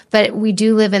demise. But we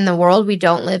do live in the world. We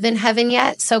don't live in heaven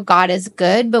yet. So God is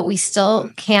good, but we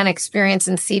still can experience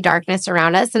and see darkness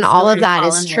around us. And all of that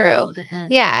is true.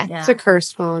 Yeah. It's a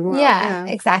cursed fallen world. Yeah,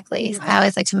 exactly. I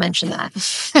always like to mention that.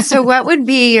 So what would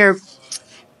be your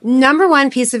Number one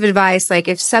piece of advice, like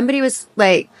if somebody was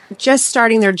like just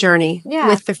starting their journey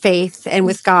with their faith and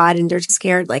with God and they're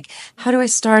scared, like, how do I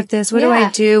start this? What do I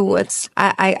do?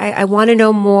 I want to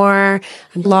know more.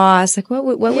 I'm lost. Like, what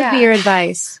would be your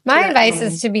advice? My advice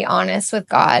is to be honest with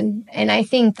God. And I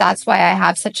think that's why I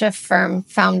have such a firm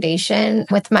foundation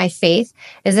with my faith,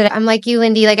 is that I'm like you,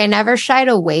 Lindy, like I never shied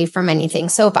away from anything.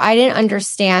 So if I didn't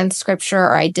understand scripture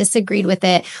or I disagreed with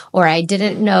it or I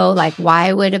didn't know, like,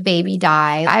 why would a baby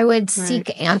die? I would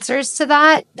seek answers to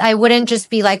that. I wouldn't just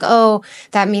be like, oh,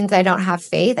 that means I don't have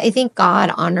faith. I think God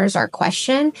honors our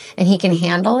question and he can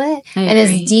handle it. And as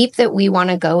deep that we want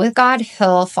to go with God,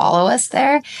 he'll follow us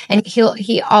there. And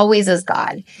he always is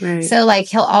God. Right. So like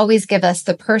he'll always give us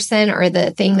the person or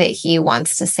the thing that he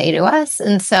wants to say to us.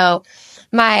 And so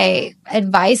my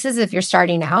advice is if you're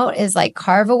starting out is like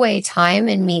carve away time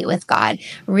and meet with God.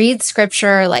 Read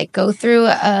scripture, like go through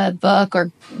a book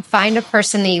or find a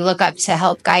person that you look up to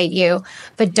help guide you,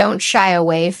 but don't shy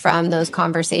away from those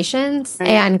conversations. Right.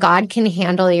 And God can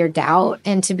handle your doubt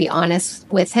and to be honest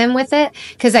with him with it.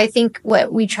 Because I think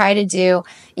what we try to do,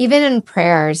 even in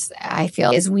prayers, I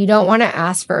feel is we don't want to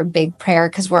ask for a big prayer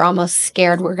because we're almost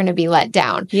scared we're going to be let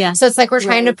down. Yeah. So it's like we're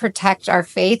trying to protect our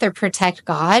faith or protect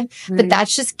God, but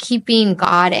that's just keeping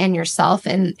God and yourself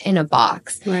in a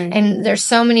box. Right. And there's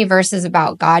so many verses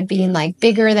about God being like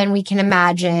bigger than we can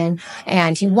imagine,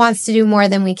 and he wants to do more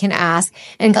than we can ask,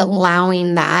 and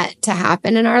allowing that to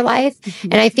happen in our life.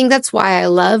 And I think that's why I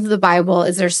love the Bible,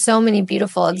 is there's so many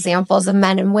beautiful examples of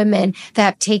men and women that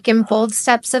have taken bold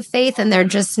steps of faith, and they're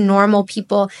just normal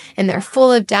people, and they're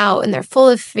full of doubt and they're full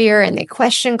of fear and they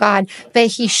question God, but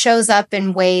he shows up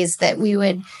in ways that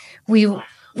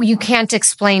you can't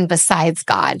explain besides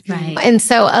God. Right. And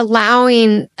so I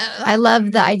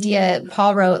love the idea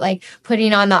Paul wrote, like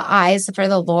putting on the eyes for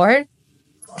the Lord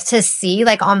to see,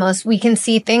 like almost we can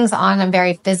see things on a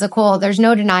very physical. There's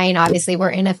no denying, obviously, we're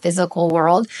in a physical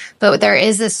world, but there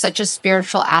is such a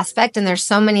spiritual aspect, and there's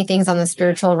so many things on the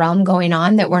spiritual realm going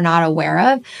on that we're not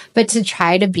aware of, but to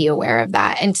try to be aware of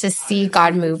that and to see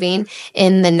God moving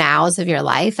in the nows of your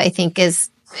life, I think is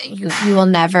you will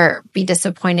never be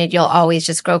disappointed. You'll always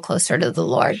just grow closer to the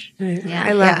Lord. Yeah,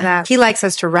 I love that. He likes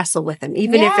us to wrestle with him,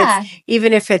 even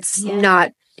if it's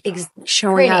not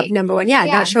showing pretty. Up. Number one,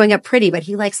 not showing up pretty, but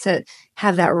he likes to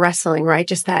have that wrestling, right?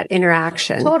 Just that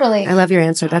interaction. Totally. I love your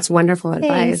answer. That's wonderful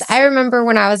advice. I remember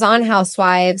when I was on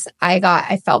Housewives,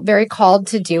 I felt very called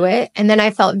to do it. And then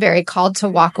I felt very called to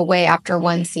walk away after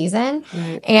one season.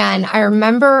 Right. And I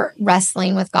remember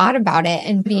wrestling with God about it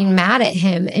and being mad at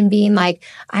him and being like,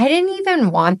 I didn't even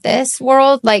want this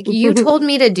world. Like you told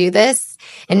me to do this.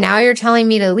 And now you're telling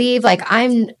me to leave. Like,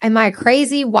 am I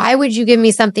crazy? Why would you give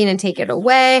me something and take it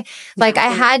away? Like, I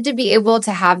had to be able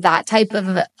to have that type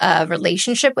of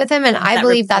relationship with him. And I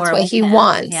believe that's what he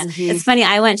wants. Yeah. Mm-hmm. It's funny.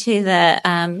 I went to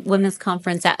the women's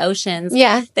conference at Oceans.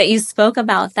 Yeah. That you spoke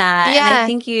about that. Yeah. And I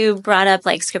think you brought up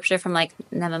like scripture from like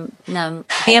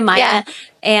Nehemiah. Yeah.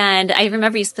 And I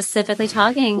remember you specifically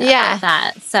talking about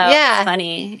that. So it's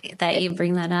funny that you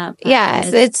bring that up.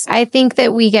 Yes. I think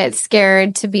that we get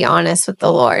scared to be honest with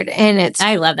the Lord. And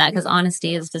I love that because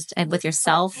honesty is just with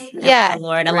yourself and with the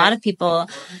Lord. A lot of people,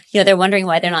 they're wondering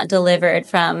why they're not delivered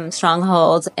from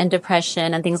strongholds and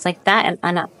depression and things like that.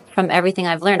 And from everything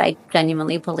I've learned, I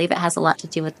genuinely believe it has a lot to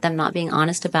do with them not being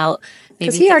honest about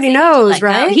because he already knows,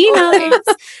 right? He knows.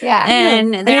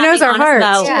 And he knows our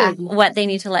hearts about what they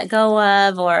need to let go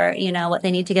of, or what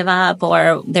they need to give up,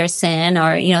 or their sin,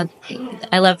 or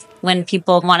I love when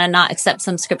people want to not accept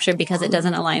some scripture because it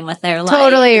doesn't align with their life.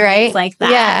 Totally right. It's like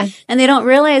that. Yeah. And they don't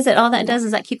realize that all that does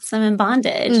is that keeps them in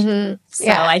bondage. Mm-hmm. So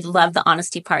I love the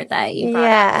honesty part that you brought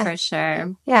up for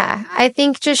sure. Yeah. I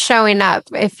think just showing up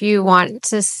if you want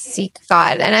to seek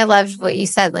God. And I loved what you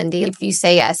said, Lindy. If you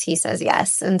say yes, he says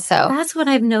yes. And so that's what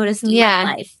I've noticed in my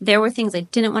life. There were things I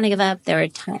didn't want to give up.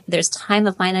 There's time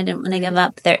of mine I didn't want to give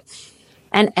up.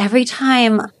 And every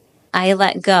time I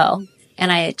let go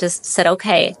and I just said,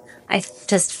 okay, I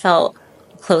just felt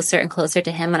closer and closer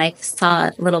to him, and I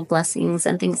saw little blessings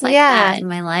and things like that in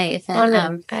my life.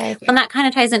 And, and that kind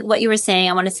of ties in what you were saying.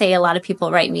 I want to say a lot of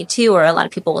people write me too, or a lot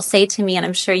of people will say to me, and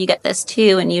I'm sure you get this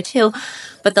too, and you too,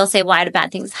 but they'll say, why do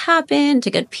bad things happen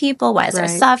to good people? Why is there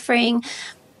suffering?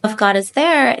 If God is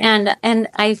there. And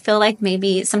I feel like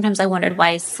maybe sometimes I wondered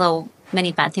why so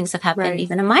many bad things have happened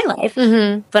even in my life.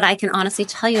 Mm-hmm. But I can honestly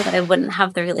tell you that I wouldn't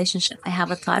have the relationship I have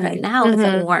with God right now if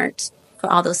it weren't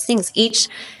for all those things. Each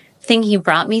thing he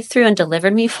brought me through and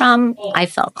delivered me from, I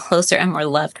felt closer and more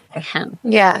loved by him.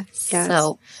 Yeah.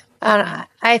 So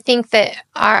I think that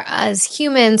as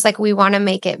humans, like we want to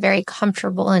make it very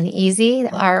comfortable and easy,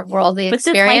 our worldly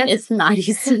experience. But this life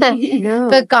is not easy. No.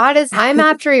 But God is, I'm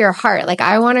after your heart. Like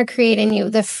I want to create in you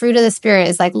the fruit of the Spirit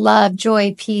is like love,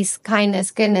 joy, peace,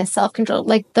 kindness, goodness, self-control.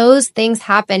 Like those things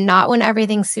happen not when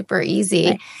everything's super easy.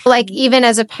 Right. Like even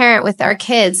as a parent with our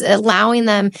kids, allowing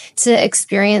them to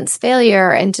experience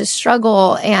failure and to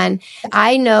struggle. And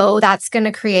I know that's going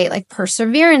to create like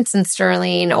perseverance in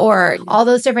Sterling or all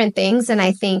those different things. And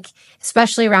I think,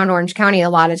 especially around Orange County, a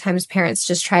lot of times parents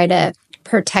just try to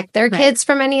protect their kids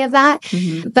from any of that.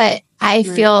 Mm-hmm. But I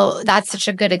feel that's such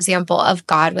a good example of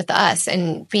God with us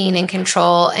and being in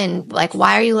control and like,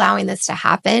 why are you allowing this to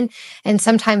happen? And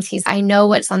sometimes I know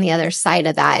what's on the other side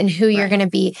of that and who you're going to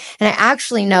be. And I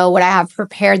actually know what I have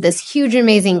prepared this huge,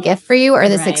 amazing gift for you or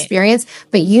this experience,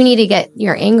 but you need to get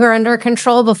your anger under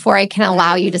control before I can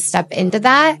allow you to step into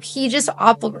that. He just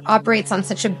operates on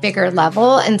such a bigger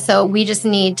level. And so we just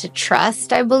need to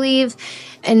trust, I believe.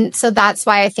 And so that's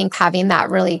why I think having that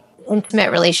really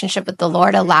intimate relationship with the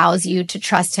Lord allows you to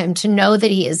trust him, to know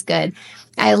that he is good.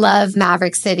 I love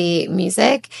Maverick City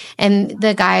music. And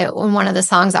the guy in one of the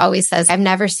songs always says, I've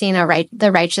never seen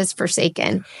the righteous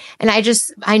forsaken. And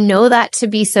I know that to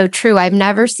be so true. I've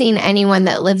never seen anyone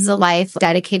that lives a life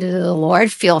dedicated to the Lord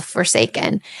feel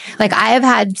forsaken. Like I have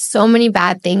had so many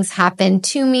bad things happen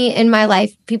to me in my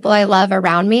life, people I love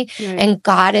around me, and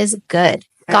God is good.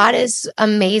 God is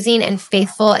amazing and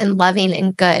faithful and loving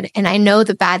and good. And I know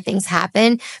the bad things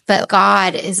happen, but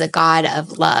God is a God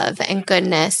of love and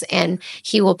goodness, and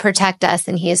he will protect us,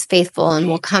 and he is faithful and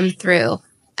will come through.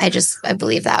 I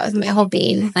believe that with my whole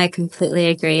being. I completely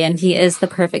agree. And he is the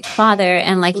perfect father.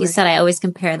 And like you said, I always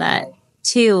compare that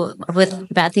too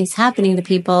with bad things happening to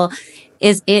people.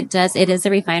 It is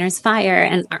a refiner's fire,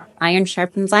 and iron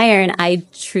sharpens iron. I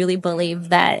truly believe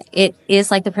that it is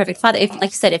like the perfect father. Like you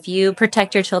said, if you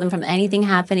protect your children from anything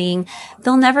happening,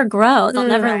 they'll never grow. They'll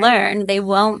never learn.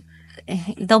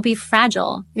 They'll be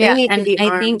fragile. They need to be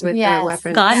armed with their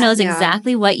weapons. God knows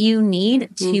exactly what you need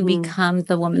to become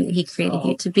the woman that he created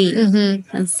you to be.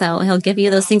 Mm-hmm. And so he'll give you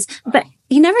those things. But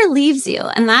he never leaves you.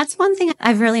 And that's one thing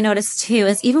I've really noticed too,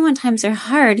 is even when times are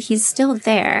hard, he's still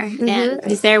there. Mm-hmm. And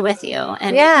he's there with you.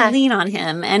 And you can lean on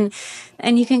him. And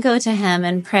you can go to him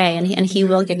and pray, and he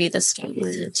will give you the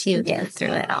strength to get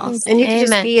through it all. And you can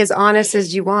just be as honest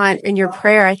as you want in your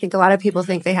prayer. I think a lot of people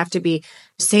think they have to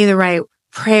say the right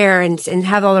prayer and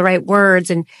have all the right words,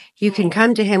 and you can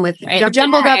come to him with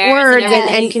jumbled up words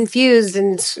and confused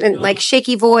and like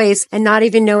shaky voice and not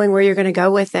even knowing where you're going to go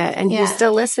with it, and he's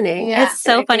still listening. It's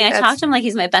so funny. I talk to him like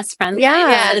he's my best friend.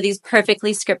 Instead of these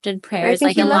perfectly scripted prayers,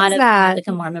 like a lot of like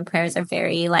Mormon prayers are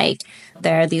very like,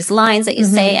 there are these lines that you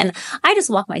say, and I just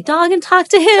walk my dog and talk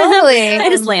to him. Totally. I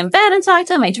just lay in bed and talk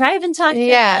to him. I drive and talk to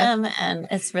him, and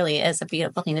it's really is a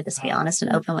beautiful thing to just be honest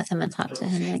and open with him and talk to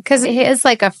him, because he is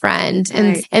like a friend.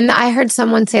 And I heard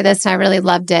someone say this, and I really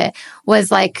loved it,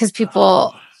 was like, because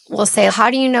people will say,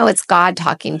 how do you know it's God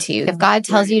talking to you? If God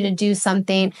tells you to do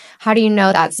something, how do you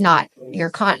know that's not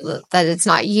that it's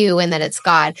not you and that it's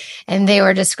God? And they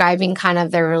were describing kind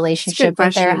of their relationship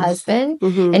with their husband.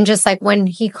 Mm-hmm. And just like when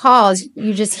he calls,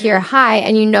 you just hear hi,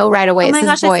 and you know right away it's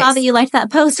his voice. I saw that you liked that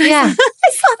post. Yeah. I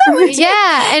saw that one too.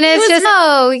 Yeah.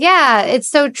 And it's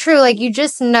so true. Like you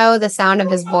just know the sound of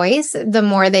his voice the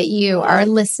more that you are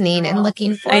listening and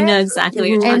looking for it. I know exactly what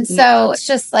you're talking about. And so it's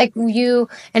just like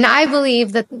and I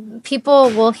believe that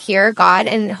people will hear God,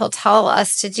 and he'll tell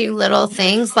us to do little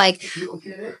things like,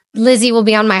 Lizzie will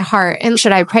be on my heart, and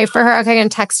should I pray for her? Okay, I'm going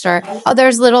to text her. Oh,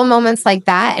 there's little moments like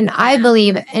that. And I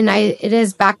believe, it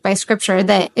is backed by scripture,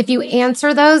 that if you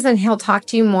answer those, then he'll talk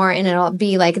to you more, and it'll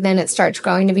be like, then it starts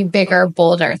going to be bigger,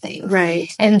 bolder things.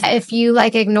 Right. And if you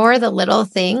like ignore the little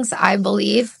things, I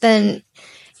believe, then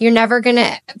you're never going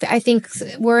to, I think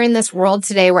we're in this world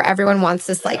today where everyone wants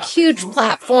this like huge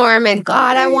platform, and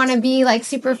God, I want to be like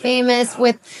super famous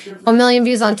with 1 million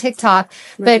views on TikTok,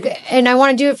 and I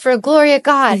want to do it for the glory of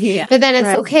God. Yeah. But then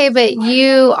it's okay, but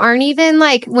you aren't even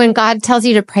like, when God tells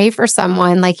you to pray for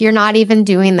someone, like you're not even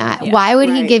doing that. Yeah. Why would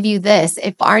he give you this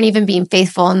if you aren't even being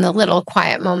faithful in the little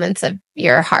quiet moments of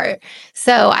your heart?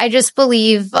 So I just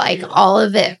believe like all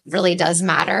of it really does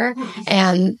matter,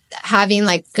 and having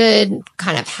like good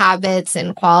kind of habits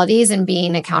and qualities and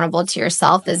being accountable to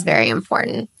yourself is very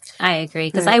important. I agree,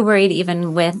 because I worried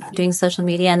even with doing social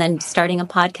media and then starting a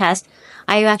podcast.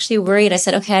 I actually worried. I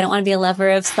said, okay, I don't want to be a lover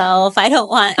of self. I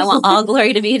want all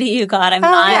glory to be to you, God. I'm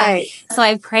not. Right. So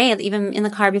I pray even in the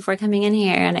car before coming in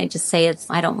here, and I just say,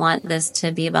 I don't want this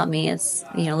to be about me. It's,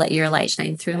 let your light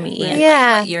shine through me.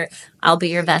 And I'll be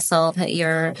your vessel. That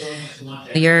you're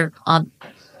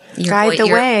Guide the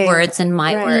your way. words and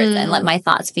my words, and let my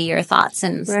thoughts be your thoughts.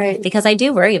 And because I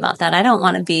do worry about that. I don't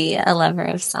want to be a lover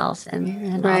of self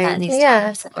and all that in these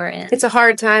times that we're in. It's a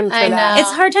hard time for that. It's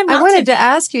a hard time. I wanted to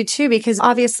ask you too, because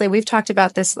obviously we've talked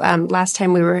about this last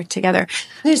time we were together.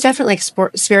 There's definitely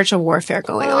spiritual warfare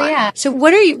going on. Yeah. So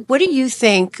what do you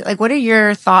think? Like, what are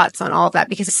your thoughts on all of that?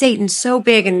 Because Satan's so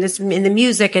big in the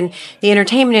music and the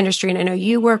entertainment industry, and I know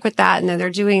you work with that. And then they're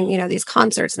doing these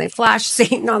concerts, and they flash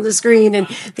Satan on the screen, and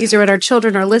these are what our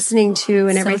children are listening to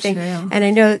and everything. True. And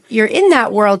I know you're in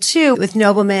that world too with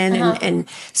noblemen. And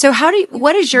so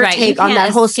what is your take on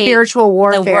that whole spiritual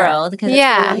warfare? The world.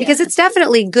 Because it's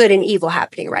definitely good and evil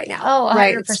happening right now. Oh, 100%.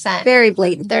 Right? It's very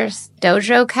blatant. There's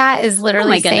Dojo Cat is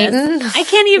literally Satan. I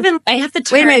can't even, I have to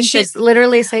turn. Wait a minute, she's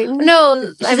literally Satan?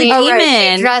 No, I mean,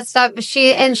 demon. she dressed up.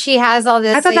 She has all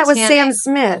this. I thought that was Sam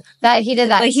Smith. That he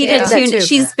did that. But he too. did too.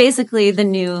 She's basically the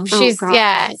new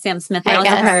Sam Smith. I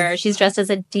love her. She's dressed as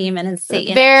a demon and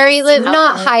Satan. Very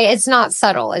not high. It's not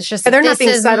subtle. It's just they're not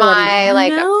being subtle. My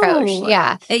approach.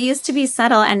 Yeah, it used to be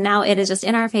subtle, and now it is just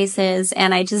in our faces.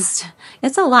 And it's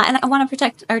a lot, and I want to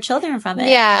protect our children from it.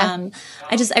 Yeah,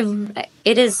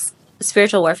 it is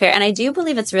spiritual warfare, and I do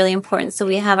believe it's really important. So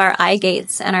we have our eye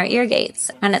gates and our ear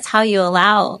gates, and it's how you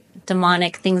allow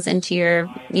demonic things into your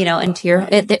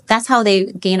that's how they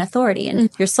gain authority in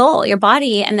your soul, your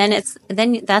body, and then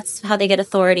that's how they get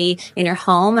authority in your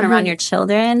home and around your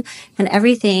children and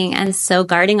everything. And so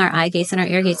guarding our eye gates and our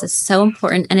ear gates is so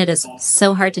important, and it is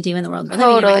so hard to do in the world we're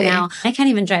living in right now. I can't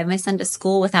even drive my son to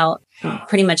school without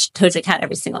pretty much Doja Cat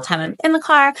every single time I'm in the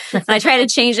car. And I try to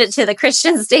change it to the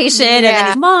Christian station, and then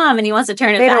he's Mom, and he wants to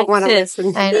turn it back. They don't want to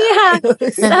listen.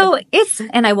 So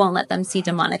and I won't let them see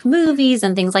demonic movies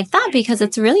and things like that, because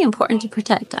it's really important to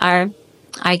protect our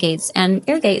eye gates and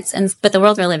ear gates. But the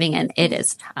world we're living in, it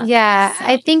is tough. Yeah, so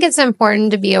I think it's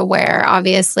important to be aware,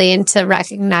 obviously, and to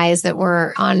recognize that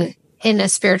we're in a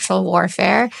spiritual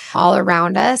warfare all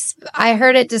around us. I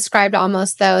heard it described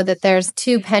almost though that there's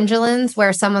two pendulums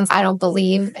where someone's, I don't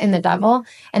believe in the devil.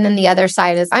 And then the other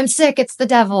side is, I'm sick, it's the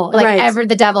devil.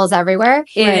 The devil's everywhere.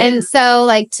 Right. And so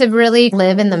to really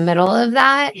live in the middle of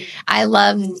that, I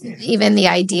love even the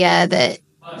idea that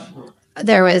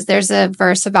there's a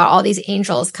verse about all these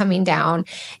angels coming down,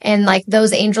 and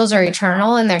those angels are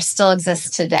eternal and they still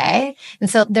exist today. And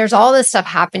so there's all this stuff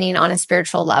happening on a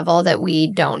spiritual level that we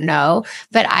don't know.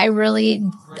 But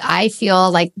I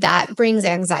feel like that brings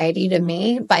anxiety to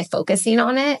me by focusing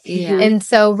on it. Yeah. And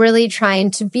so really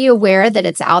trying to be aware that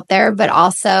it's out there, but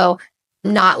also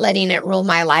not letting it rule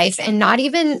my life, and not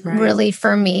even really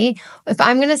for me. If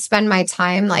I'm going to spend my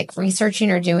time researching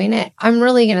or doing it, I'm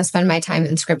really going to spend my time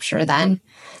in scripture then.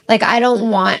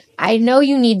 I know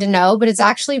you need to know, but it's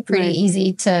actually pretty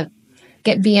easy to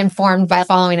be informed by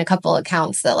following a couple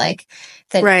accounts that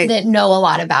that know a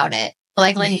lot about it.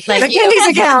 Like Candy's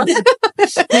account.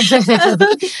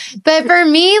 But for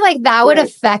me, that would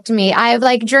affect me.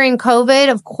 During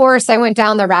COVID, of course, I went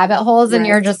down the rabbit holes, and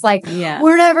you're just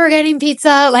we're never getting pizza.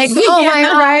 Oh my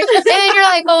God. And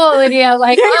you're oh, Lydia,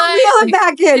 you're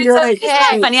back in. You're it's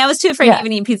not funny. I was too afraid to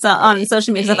even eat pizza on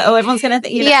social media. I thought, everyone's going to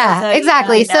eat it. Yeah,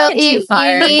 exactly. So you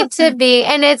need to be,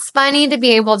 and it's funny to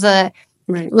be able to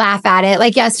laugh at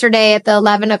it. Yesterday at the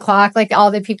 11 o'clock,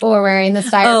 all the people were wearing the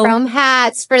styrofoam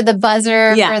hats for the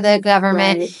buzzer for the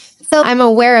government. So I'm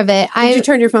aware of it. Did you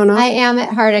turn your phone off? I am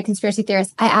at heart a conspiracy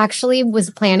theorist. I actually was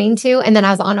planning to, and then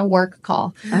I was on a work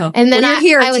call. And then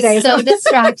I was so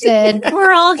distracted.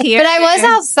 We're all here. But I was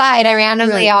outside. I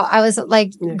randomly, I was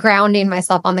grounding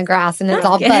myself on the grass, and it's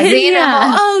all fuzzy. And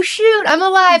I'm oh shoot, I'm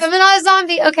alive. I'm not a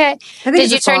zombie. Okay.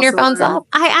 Did you turn your phones off?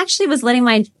 I actually was letting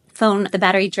my phone, the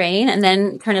battery drain, and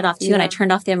then turn it off too. And I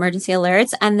turned off the emergency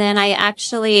alerts. And then I was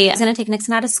going to take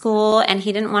Nixon out of school, and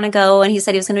he didn't want to go. And he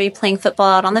said he was going to be playing football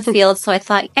out on the field. So I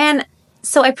thought, and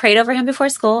so I prayed over him before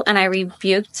school, and I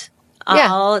rebuked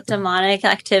all demonic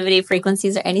activity,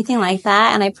 frequencies, or anything like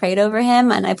that. And I prayed over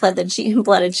him, and I pled the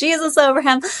blood of Jesus over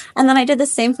him. And then I did the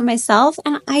same for myself,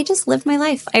 and I just lived my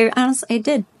life. I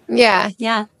did. Yeah.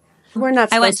 Yeah. We're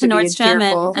not. I went to Nordstrom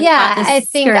and bought this I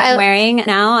think skirt I'm wearing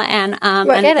now, and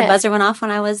the buzzer went off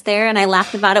when I was there, and I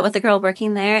laughed about it with the girl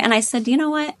working there, and I said, you know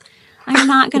what, I'm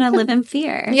not going to live in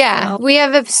fear. Yeah, we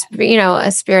have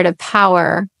a spirit of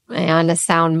power and a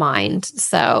sound mind.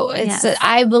 So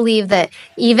I believe that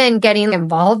even getting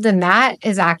involved in that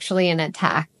is actually an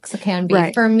attack. So can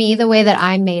be for me, the way that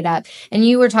I'm made up. And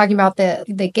you were talking about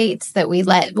the gates that we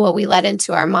let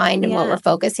into our mind and what we're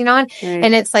focusing on. Right.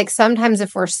 And it's like sometimes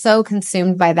if we're so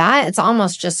consumed by that, it's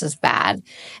almost just as bad.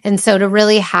 And so to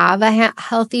really have a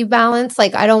healthy balance,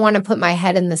 like I don't want to put my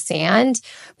head in the sand,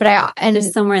 but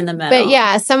just somewhere in the middle.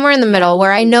 But somewhere in the middle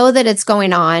where I know that it's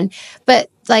going on, but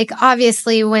like,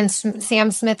 obviously, when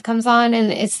Sam Smith comes on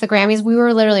and it's the Grammys, we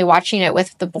were literally watching it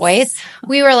with the boys.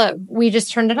 We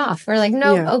just turned it off. We're like,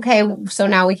 no, okay, so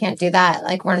now we can't do that.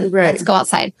 Like, let's go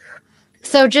outside.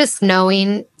 So just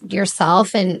knowing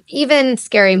yourself and even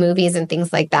scary movies and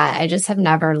things like that, I just have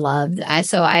never loved. I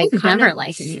never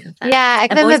liked it. Yeah, I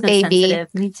kind of a baby.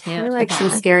 Sensitive. Me too. I like some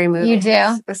scary movies. You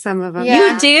do? Some of them.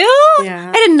 Yeah. You do?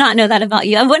 Yeah. I did not know that about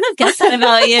you. I wouldn't have guessed that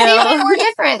about you. We're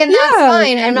different, and that's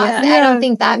fine. I don't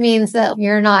think that means that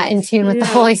you're not in tune with the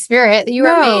Holy Spirit. You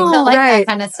were made to like that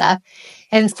kind of stuff.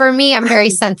 And for me, I'm very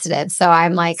sensitive, so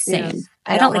I'm like, same.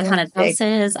 I don't like haunted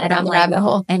houses. I don't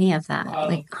like any of that.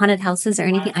 Like haunted houses or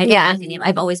anything. I don't like any of it.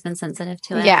 I've always been sensitive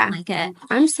to it. Yeah. I don't like it.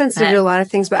 I'm sensitive to a lot of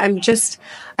things, but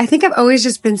I think I've always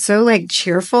just been so like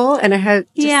cheerful and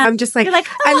I'm just like, I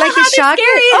like the shock.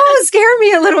 Scare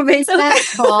me a little bit. So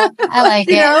that's cool. I like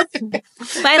it.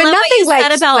 But I love what you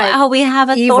said about how we have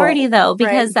authority though,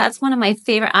 because that's one of my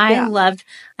favorite.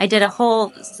 I did a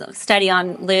whole study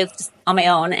on Luke on my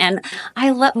own, and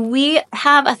we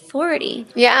have authority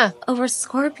over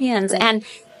scorpions and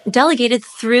delegated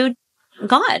through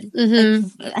God.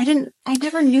 Mm-hmm. I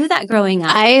never knew that growing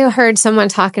up. I heard someone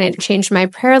talking, it changed my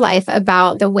prayer life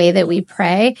about the way that we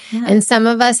pray. Yeah. And some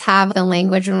of us have the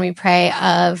language when we pray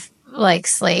of like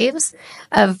slaves,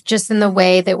 of just in the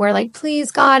way that we're like, please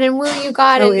God, and will you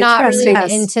God, and not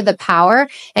really into the power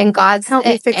and God's help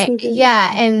me fix me.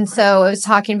 Yeah. And so I was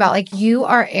talking about like, you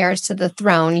are heirs to the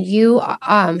throne. You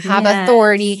have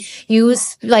authority. You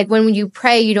like when you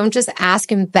pray, you don't just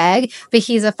ask and beg, but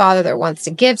he's a father that wants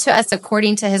to give to us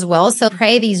according to his will. So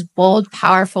pray these bold,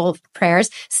 powerful prayers,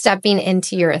 stepping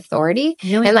into your authority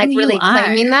and like really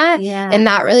claiming that. Yeah. And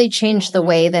that really changed the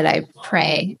way that I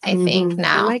pray, I think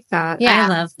now. I like that. Yeah. I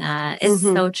love that. It's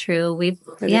so true.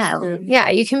 Yeah,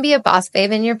 you can be a boss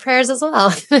babe in your prayers as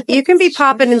well. You can be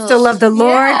popping and still love the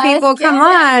Lord. People, come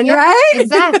on, right?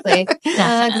 Exactly.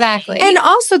 Exactly. And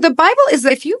also the Bible is,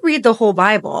 if you read the whole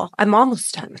Bible, I'm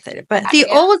almost done with it, but the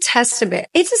Old Testament,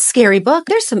 it's a scary book.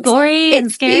 There's some gory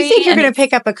and scary. You think you're going to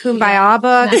pick up a Kumbaya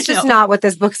book? It's just not what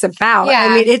this book's about. Yeah.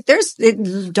 I mean, there's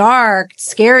dark,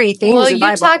 scary things. Well, in the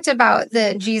Bible. You talked about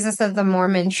the Jesus of the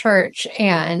Mormon Church,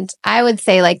 and I would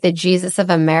say like the Jesus of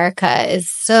America is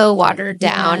so watered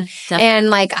down. And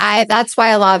like that's why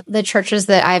a lot of the churches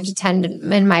that I've attended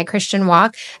in my Christian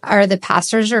walk the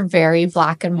pastors are very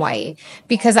black and white,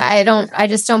 because I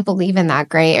just don't believe in that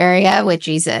gray area with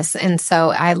Jesus. And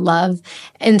so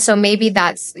so maybe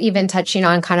that's even touching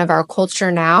on kind of our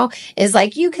culture now is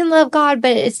like, you can love God,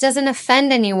 but it doesn't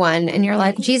offend anyone. And you're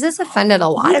like, Jesus offended a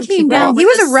lot of people. He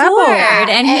was a rebel.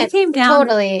 And he came down.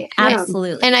 Totally.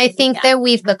 Absolutely. And I think that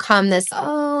we've become this,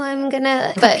 I'm going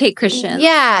to hate Christians.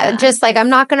 Yeah. Just like, I'm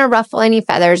not going to ruffle any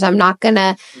feathers. I'm not going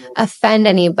to offend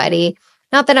anybody.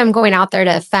 Not that I'm going out there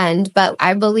to offend, but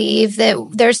I believe that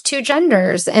there's two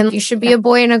genders and you should be a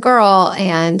boy and a girl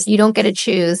and you don't get to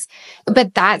choose.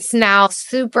 But that's now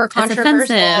super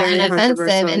controversial and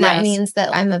offensive. And that means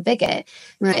that I'm a bigot.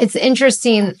 Right. It's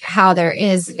interesting how there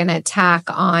is an attack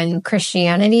on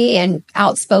Christianity and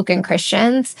outspoken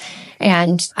Christians.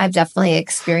 And I've definitely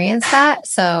experienced that.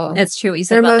 So it's true what you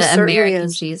said about the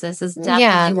American Jesus is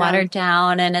definitely watered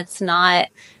down, and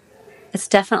it's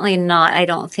definitely not, I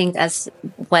don't think, as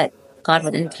what God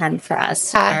would intend for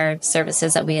us, our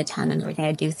services that we attend and everything.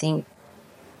 I do think,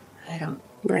 I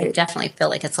definitely feel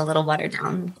like it's a little watered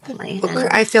down.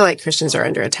 I feel like Christians are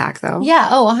under attack, though. Yeah.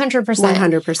 100%.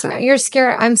 100%. You're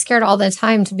scared. I'm scared all the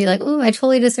time to be like, ooh, I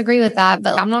totally disagree with that,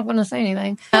 but I'm not going to say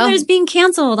anything. There's being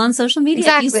canceled on social media.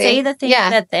 Exactly. If you say the thing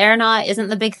that isn't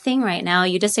the big thing right now,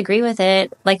 you disagree with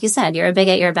it. Like you said, you're a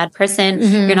bigot, you're a bad person,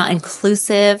 you're not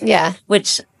inclusive. Yeah.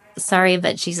 Which, sorry,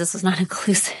 but Jesus was not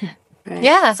inclusive. Right.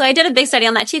 Yeah. So I did a big study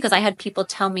on that too, because I had people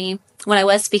tell me when I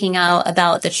was speaking out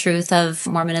about the truth of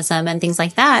Mormonism and things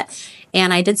like that.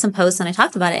 And I did some posts and I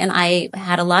talked about it. And I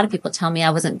had a lot of people tell me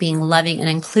I wasn't being loving and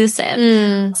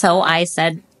inclusive. So I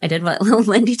said, I did what little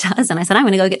Lindy does. And I said, I'm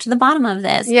going to go get to the bottom of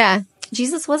this. Yeah.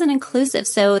 Jesus wasn't inclusive.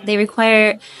 So he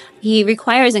requires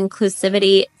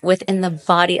inclusivity within the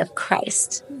body of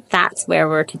Christ. That's where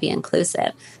we're to be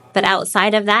inclusive. But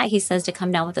outside of that, he says to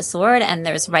come down with a sword, and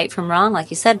there's right from wrong, like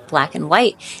you said, black and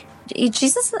white.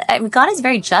 Jesus, God is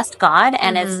very just God,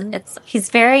 and he's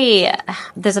very,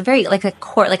 there's a very, like a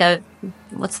court, like a,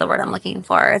 what's the word I'm looking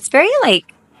for? It's very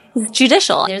like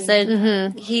judicial. There's a,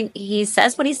 he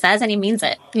says what he says and he means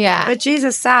it. Yeah. But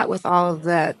Jesus sat with all of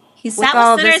the, He sat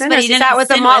with sinners, but he didn't sat with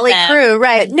the sin motley with them. crew,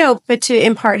 right? No, but to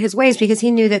impart his ways because he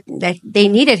knew that they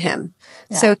needed him.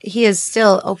 Yeah. So he is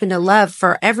still open to love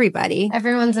for everybody.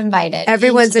 Everyone's invited.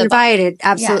 Everyone's invited.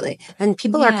 Absolutely. Yeah. And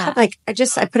people are like, I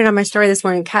put it on my story this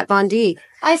morning, Kat Von D.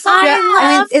 I saw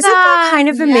that. Isn't that kind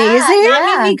of amazing?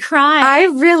 That made me cry. I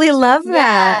really love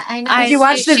that. I know. Did you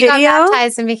watch the she video? got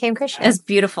baptized and became Christian. It's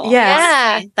beautiful.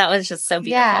 Yes. Yeah. That was just so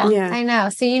beautiful. Yeah, I know.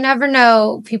 So you never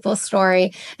know people's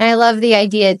story. And I love the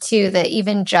idea too that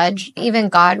even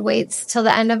God waits till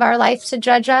the end of our life to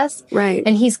judge us. Right.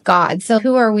 And he's God. So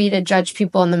who are we to judge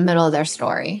people in the middle of their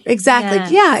story?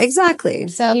 Exactly. Yeah, exactly.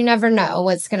 So you never know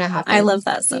what's going to happen. I love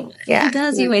that so much. Yeah. He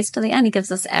does. He waits till the end. He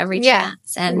gives us every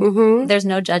chance. And there's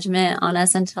no judgment on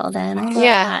us until then. I love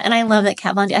that. And I love that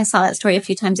Kat Von D, I saw that story a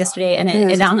few times yesterday, and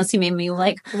it honestly made me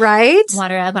like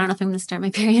water up. I don't know if I'm going to start my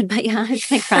period, but yeah, I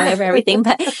just cry over everything.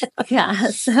 But yeah,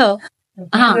 so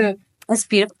it's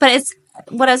beautiful. But it's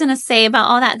what I was going to say about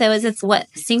all that though is it's what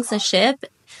sinks a ship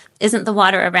isn't the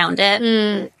water around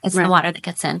it. It's the water that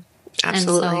gets in.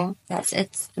 Absolutely. And so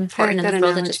it's important in the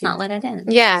world to just not let it in.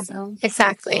 Yeah, so,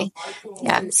 exactly.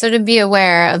 Yeah. So to be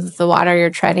aware of the water you're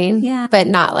treading, but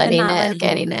not letting it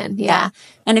getting in. Yeah.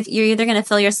 And if you're either going to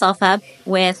fill yourself up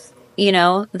with,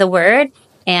 the word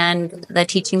and the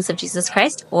teachings of Jesus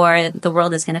Christ, or the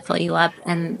world is going to fill you up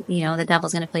and, the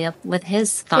devil's going to fill you up with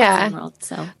his thoughts in the world.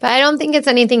 So, but I don't think it's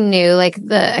anything new. Like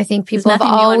I think people have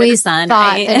always thought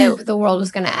that the world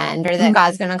was going to end or that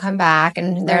God's going to come back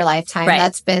in their lifetime. Right.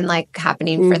 That's been like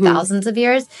happening for thousands of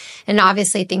years. And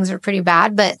obviously things are pretty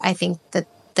bad, but I think that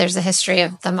there's a history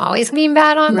of them always being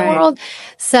bad on the world.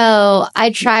 So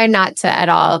I try not to at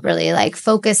all really like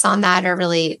focus on that or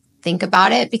really think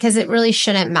about it because it really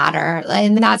shouldn't matter.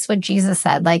 And that's what Jesus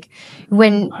said. Like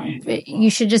when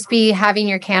you should just be having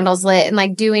your candles lit and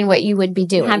like doing what you would be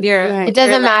doing. It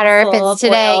doesn't matter if it's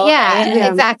today. Yeah,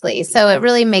 exactly. So it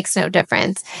really makes no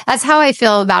difference. That's how I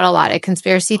feel about a lot of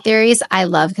conspiracy theories. I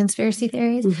love conspiracy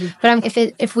theories, but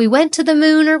if we went to the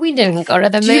moon or we didn't go to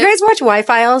the moon. Do you guys watch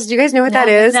Wi-Files? Do you guys know what that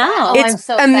is? No. I'm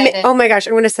so excited. Oh my gosh,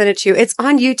 I'm going to send it to you. It's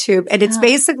on YouTube and it's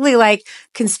basically like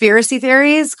conspiracy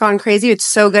theories gone crazy. It's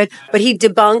so good. But he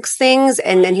debunks things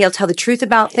and then he'll tell the truth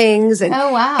about things. And,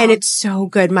 and it's so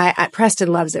good.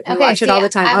 Preston loves it. We watch it all the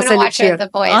time. I'll send it to you.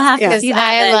 I'll have to see that.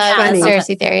 I love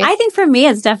conspiracy theories. I think for me,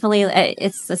 it's definitely,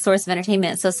 it's a source of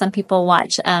entertainment. So some people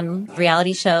watch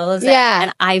reality shows.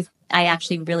 And I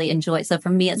actually really enjoy it. So for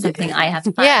me, it's something I have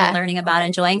fun learning about,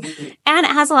 enjoying. And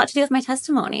it has a lot to do with my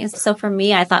testimonies. So for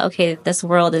me, I thought, okay, this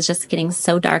world is just getting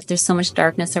so dark. There's so much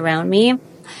darkness around me.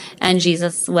 And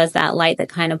Jesus was that light that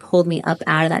kind of pulled me up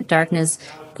out of that darkness,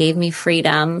 gave me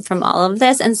freedom from all of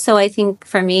this. And so I think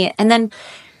for me, and then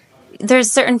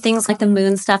there's certain things like the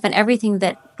moon stuff and everything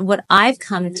that what I've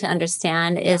come to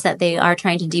understand is that they are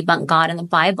trying to debunk God in the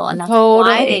Bible. And that's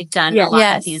why they've done a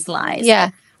lot of these lies.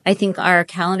 Yeah. I think our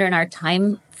calendar and our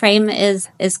time frame is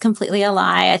completely a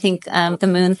lie. I think the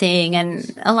moon thing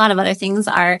and a lot of other things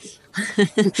are.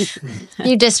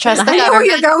 You distrust the I know where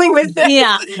you're going with this.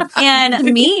 Yeah. And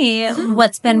me,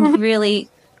 what's been really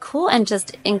cool and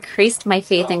just increased my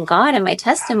faith in God and my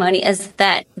testimony is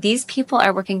that these people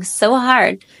are working so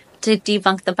hard to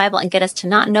debunk the Bible and get us to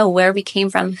not know where we came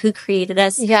from, who created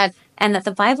us. Yeah. And that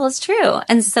the Bible is true.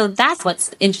 And so that's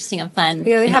what's interesting and fun.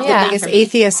 Yeah, they have the biggest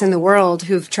atheists in the world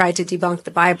who've tried to debunk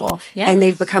the Bible. Yeah. And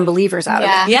they've become believers out of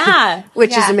it. Yeah.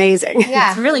 Which is amazing.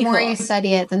 Yeah. It's really cool. The more you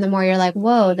study it, then the more you're like,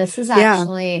 whoa, this is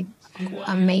actually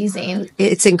amazing.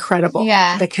 It's incredible.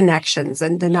 Yeah. The connections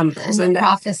and the numbers and the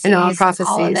prophecies. And all prophecies.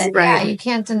 All of it. Right. Yeah, you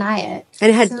can't deny it. And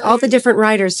it had all the different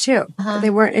writers too.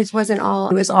 It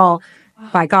was all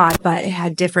by God, but it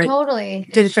had different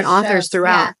authors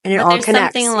throughout, and it all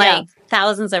connects. Something like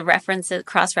thousands of references,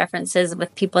 cross references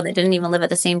with people that didn't even live at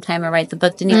the same time or write the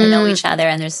book, didn't even know each other,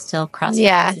 and there's still cross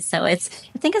references. So I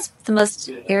think it's the most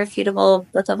irrefutable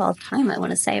book of all time. I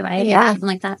want to say, right? Yeah, something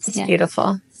like that. It's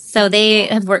beautiful. So they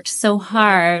have worked so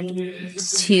hard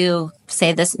to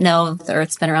say this. No, the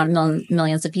Earth's been around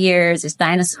millions of years. There's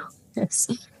dinosaurs.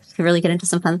 We could really get into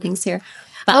some fun things here.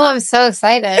 Oh, I'm so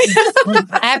excited.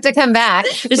 I have to come back.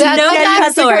 There's no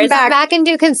come back and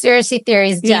do conspiracy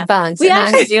theories debunked. We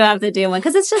actually do have to do one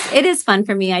because it is fun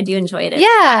for me. I do enjoy it.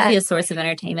 It's be a source of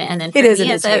entertainment. And then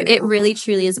it really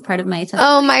truly is a part of my testimony.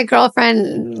 Oh, my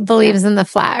girlfriend believes in the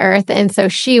flat earth. And so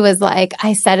she was like,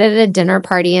 I said it at a dinner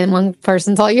party and one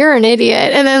person told, you're an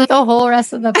idiot. And then the whole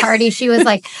rest of the party, she was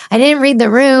like, I didn't read the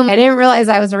room. I didn't realize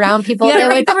I was around people that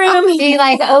would be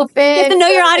like open. You have to know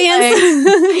your audience.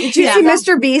 Did you see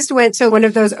Mr. Beast went to one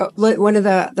of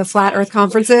the flat earth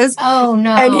conferences? Oh,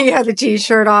 no. And he had a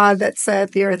t-shirt on that said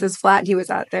the earth is flat. He was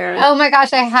out there. Oh, my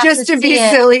gosh. I have just to be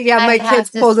silly. Yeah, my kids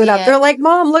pulled it up. They're like,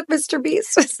 Mom, look, Mr.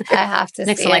 Beast. I have to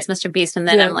Nixon likes Mr. Beast. And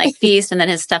then I'm like, Beast. And then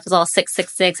his stuff is all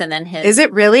 666. And then his... Is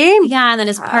it really? Yeah. And then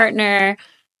his partner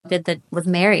was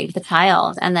married, the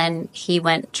child. And then he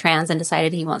went trans and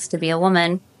decided he wants to be a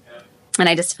woman. And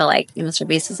I just feel like Mr.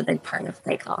 Beast is a big part of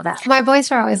like all that. My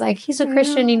boys are always like, he's a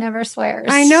Christian, he never swears.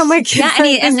 I know, my kids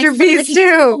and Mr. Beast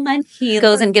too. He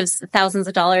goes and gives thousands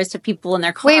of dollars to people in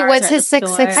their cars. Wait, what's his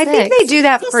 666? I think they do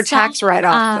that for tax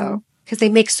write-off though. Because they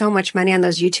make so much money on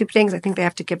those YouTube things. I think they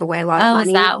have to give away a lot of money.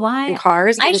 Is that why? In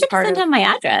cars. I should send him my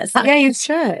address. Yeah, you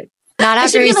should. Not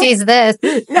after he sees this.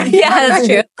 Yeah, that's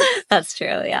true. That's true.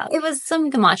 Yeah. It was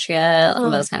some gematria,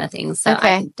 those kind of things. So I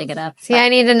can dig it up. See, I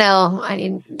need to know.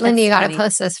 Lindy, you got to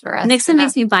post this for us. Nixon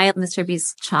makes me buy Mr.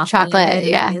 Beast chocolate.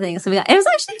 Yeah. So it was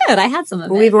actually good. I had some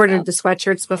of it. We've ordered the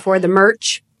sweatshirts before, the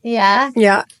merch. Yeah.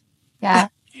 Yeah. Yeah.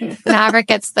 Maverick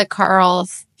gets the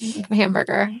Carl's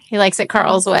hamburger. He likes it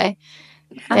Carl's way.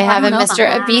 They have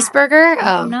a Beast Burger.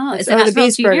 Oh, no. Is it the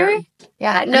Beast Burger?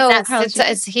 Yeah. No,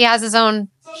 he has his own.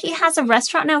 He has a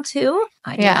restaurant now too?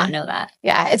 I did not know that.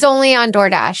 Yeah, it's only on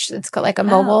DoorDash. It's like a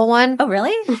mobile one. Oh,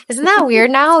 really? Isn't that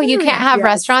weird now? You can't have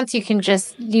restaurants. You can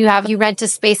just, you rent a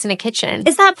space in a kitchen.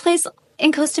 Is that place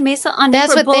in Costa Mesa on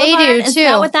That's what Boulevard? they do too. Is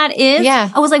that what that is?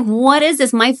 Yeah. I was like, what is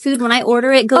this? My food, when I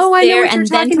order it, goes there and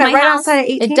then to my right house. Outside of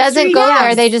 18th it doesn't Street? go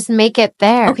there. They just make it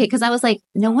there. Okay, because I was like,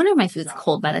 no wonder my food's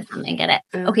cold by the time I get it.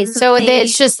 Okay, so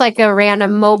it's just like a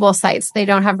random mobile site. So they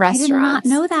don't have restaurants. I did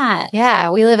not know that.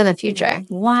 Yeah, we live in the future.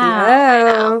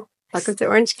 Wow. Welcome to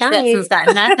Orange County. That's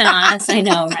got nothing on us. I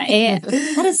know, right?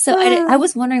 That is so. I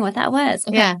was wondering what that was.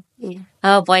 Okay. Yeah.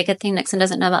 Oh boy, good thing Nixon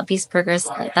doesn't know about Beast Burgers.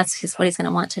 That's what he's going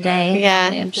to want today. Yeah,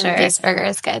 I'm sure. Beast Burger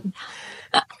is good.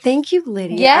 Thank you,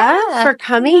 Lydia, for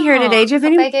coming here today. Do you have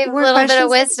any I gave a little bit of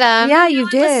wisdom. Yeah, you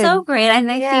did. It was so great.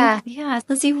 And I think,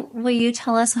 Lizzie, will you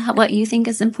tell us what you think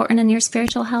is important in your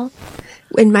spiritual health?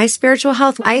 In my spiritual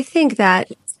health, I think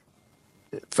that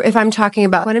if I'm talking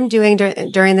about what I'm doing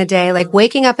during the day, like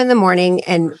waking up in the morning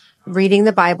and reading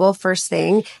the Bible first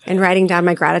thing and writing down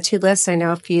my gratitude list. I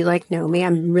know if you know me,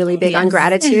 I'm really big on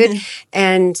gratitude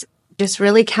and just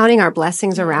really counting our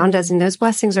blessings around us. And those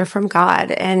blessings are from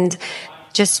God. And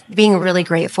just being really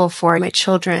grateful for my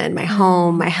children, my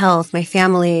home, my health, my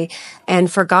family, and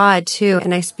for God too.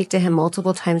 And I speak to him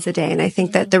multiple times a day. And I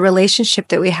think that the relationship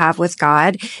that we have with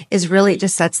God is really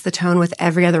just sets the tone with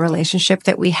every other relationship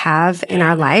that we have in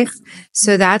our life.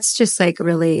 So that's just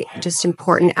really just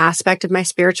important aspect of my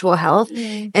spiritual health.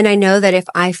 And I know that if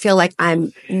I feel like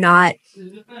I'm not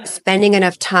spending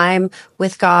enough time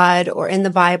with God or in the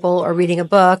Bible or reading a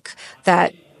book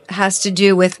that has to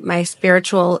do with my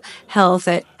spiritual health,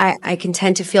 that I can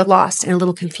tend to feel lost and a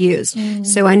little confused.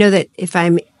 So I know that if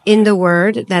I'm in the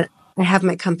Word, that I have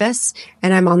my compass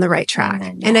and I'm on the right track.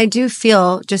 And I do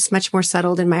feel just much more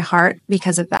settled in my heart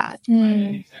because of that.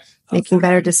 Making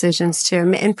better decisions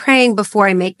too. And praying before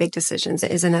I make big decisions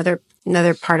is another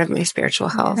part of my spiritual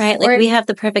health. Right. Like we have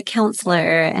the perfect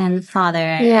counselor and father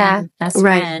and best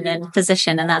friend and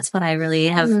physician. And that's what I really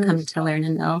have come to learn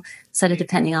and know, instead of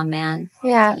depending on man.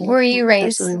 Yeah. Were you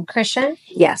raised Christian?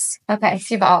 Yes. Okay.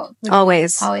 So you've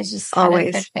always just had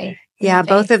a good faith. Yeah.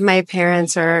 Both of my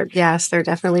parents are, they're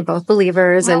definitely both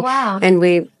believers. And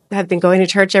we have been going to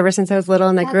church ever since I was little,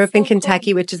 and I grew up in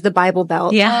Kentucky, which is the Bible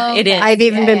Belt. Yeah, it is. I've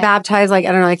even been baptized,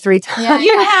 3 times.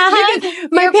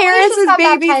 My parents as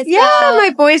babies.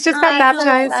 My boys just got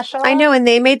baptized. I know, and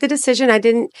they made the decision. I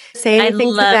didn't say anything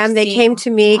to them. They came to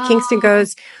me. Kingston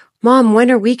goes, Mom, when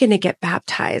are we going to get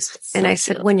baptized? And I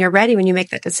said, when you're ready, when you make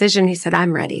that decision. He said,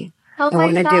 I'm ready. I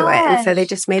want to do it. And so they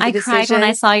just made the decision. I cried when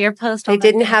I saw your post. They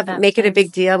didn't make it a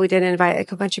big deal. We didn't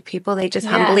invite a bunch of people. They just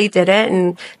humbly did it,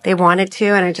 and they wanted to.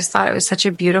 And I just thought it was such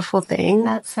a beautiful thing.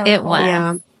 That's so it cool. was.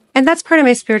 Yeah. And that's part of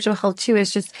my spiritual health too,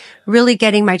 is just really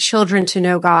getting my children to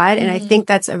know God. And I think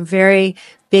that's a very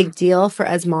big deal for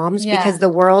us moms because the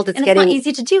world is getting not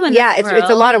easy to do in it's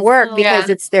a lot of work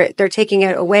because they're taking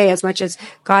it away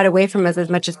God away from us as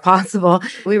much as possible.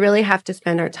 We really have to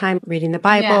spend our time reading the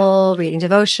Bible, reading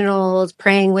devotionals,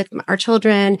 praying with our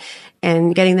children,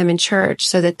 and getting them in church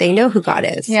so that they know who God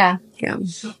is. Yeah.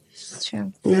 It's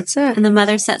true. And that's it. And the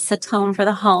mother sets the tone for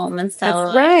the home. And so,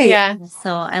 that's right. Yeah.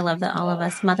 So I love that all of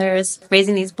us mothers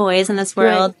raising these boys in this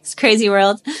world, this crazy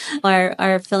world,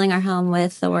 are filling our home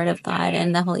with the Word of God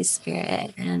and the Holy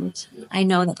Spirit. And I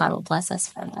know that God will bless us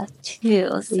for that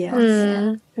too. So,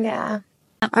 Yeah.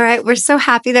 All right. We're so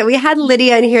happy that we had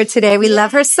Lydia in here today. We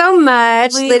love her so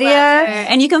much. Lydia. Love her.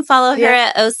 And you can follow her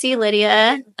at OC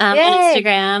Lydia on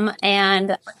Instagram.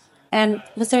 And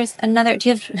was there another?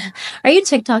 Are you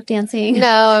TikTok dancing?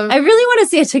 No. I really want to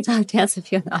see a TikTok dance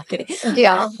if you're not kidding.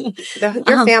 Yeah.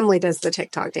 Your family does the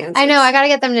TikTok dance. I know. I got to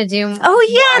get them to do. Oh,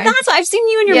 yeah. That's what I've seen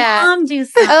you and your mom do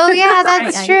stuff. Oh, yeah.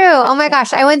 That's true. Oh, my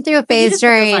gosh. I went through a phase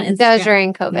during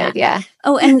COVID. Yeah.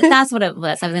 Oh, and that's what it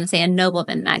was. I was going to say a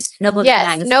Nobleman magazine.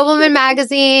 Nobleman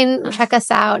magazine. Check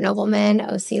us out. Nobleman,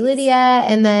 OC Lydia.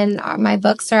 And then my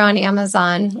books are on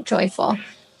Amazon. Joyful.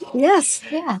 Yes.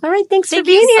 Yeah. All right. Thanks for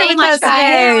being here with us,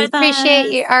 guys.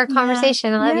 Appreciate our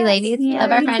conversation. I love you, ladies.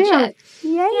 Love our friendship.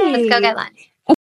 Yay. Let's go get lunch.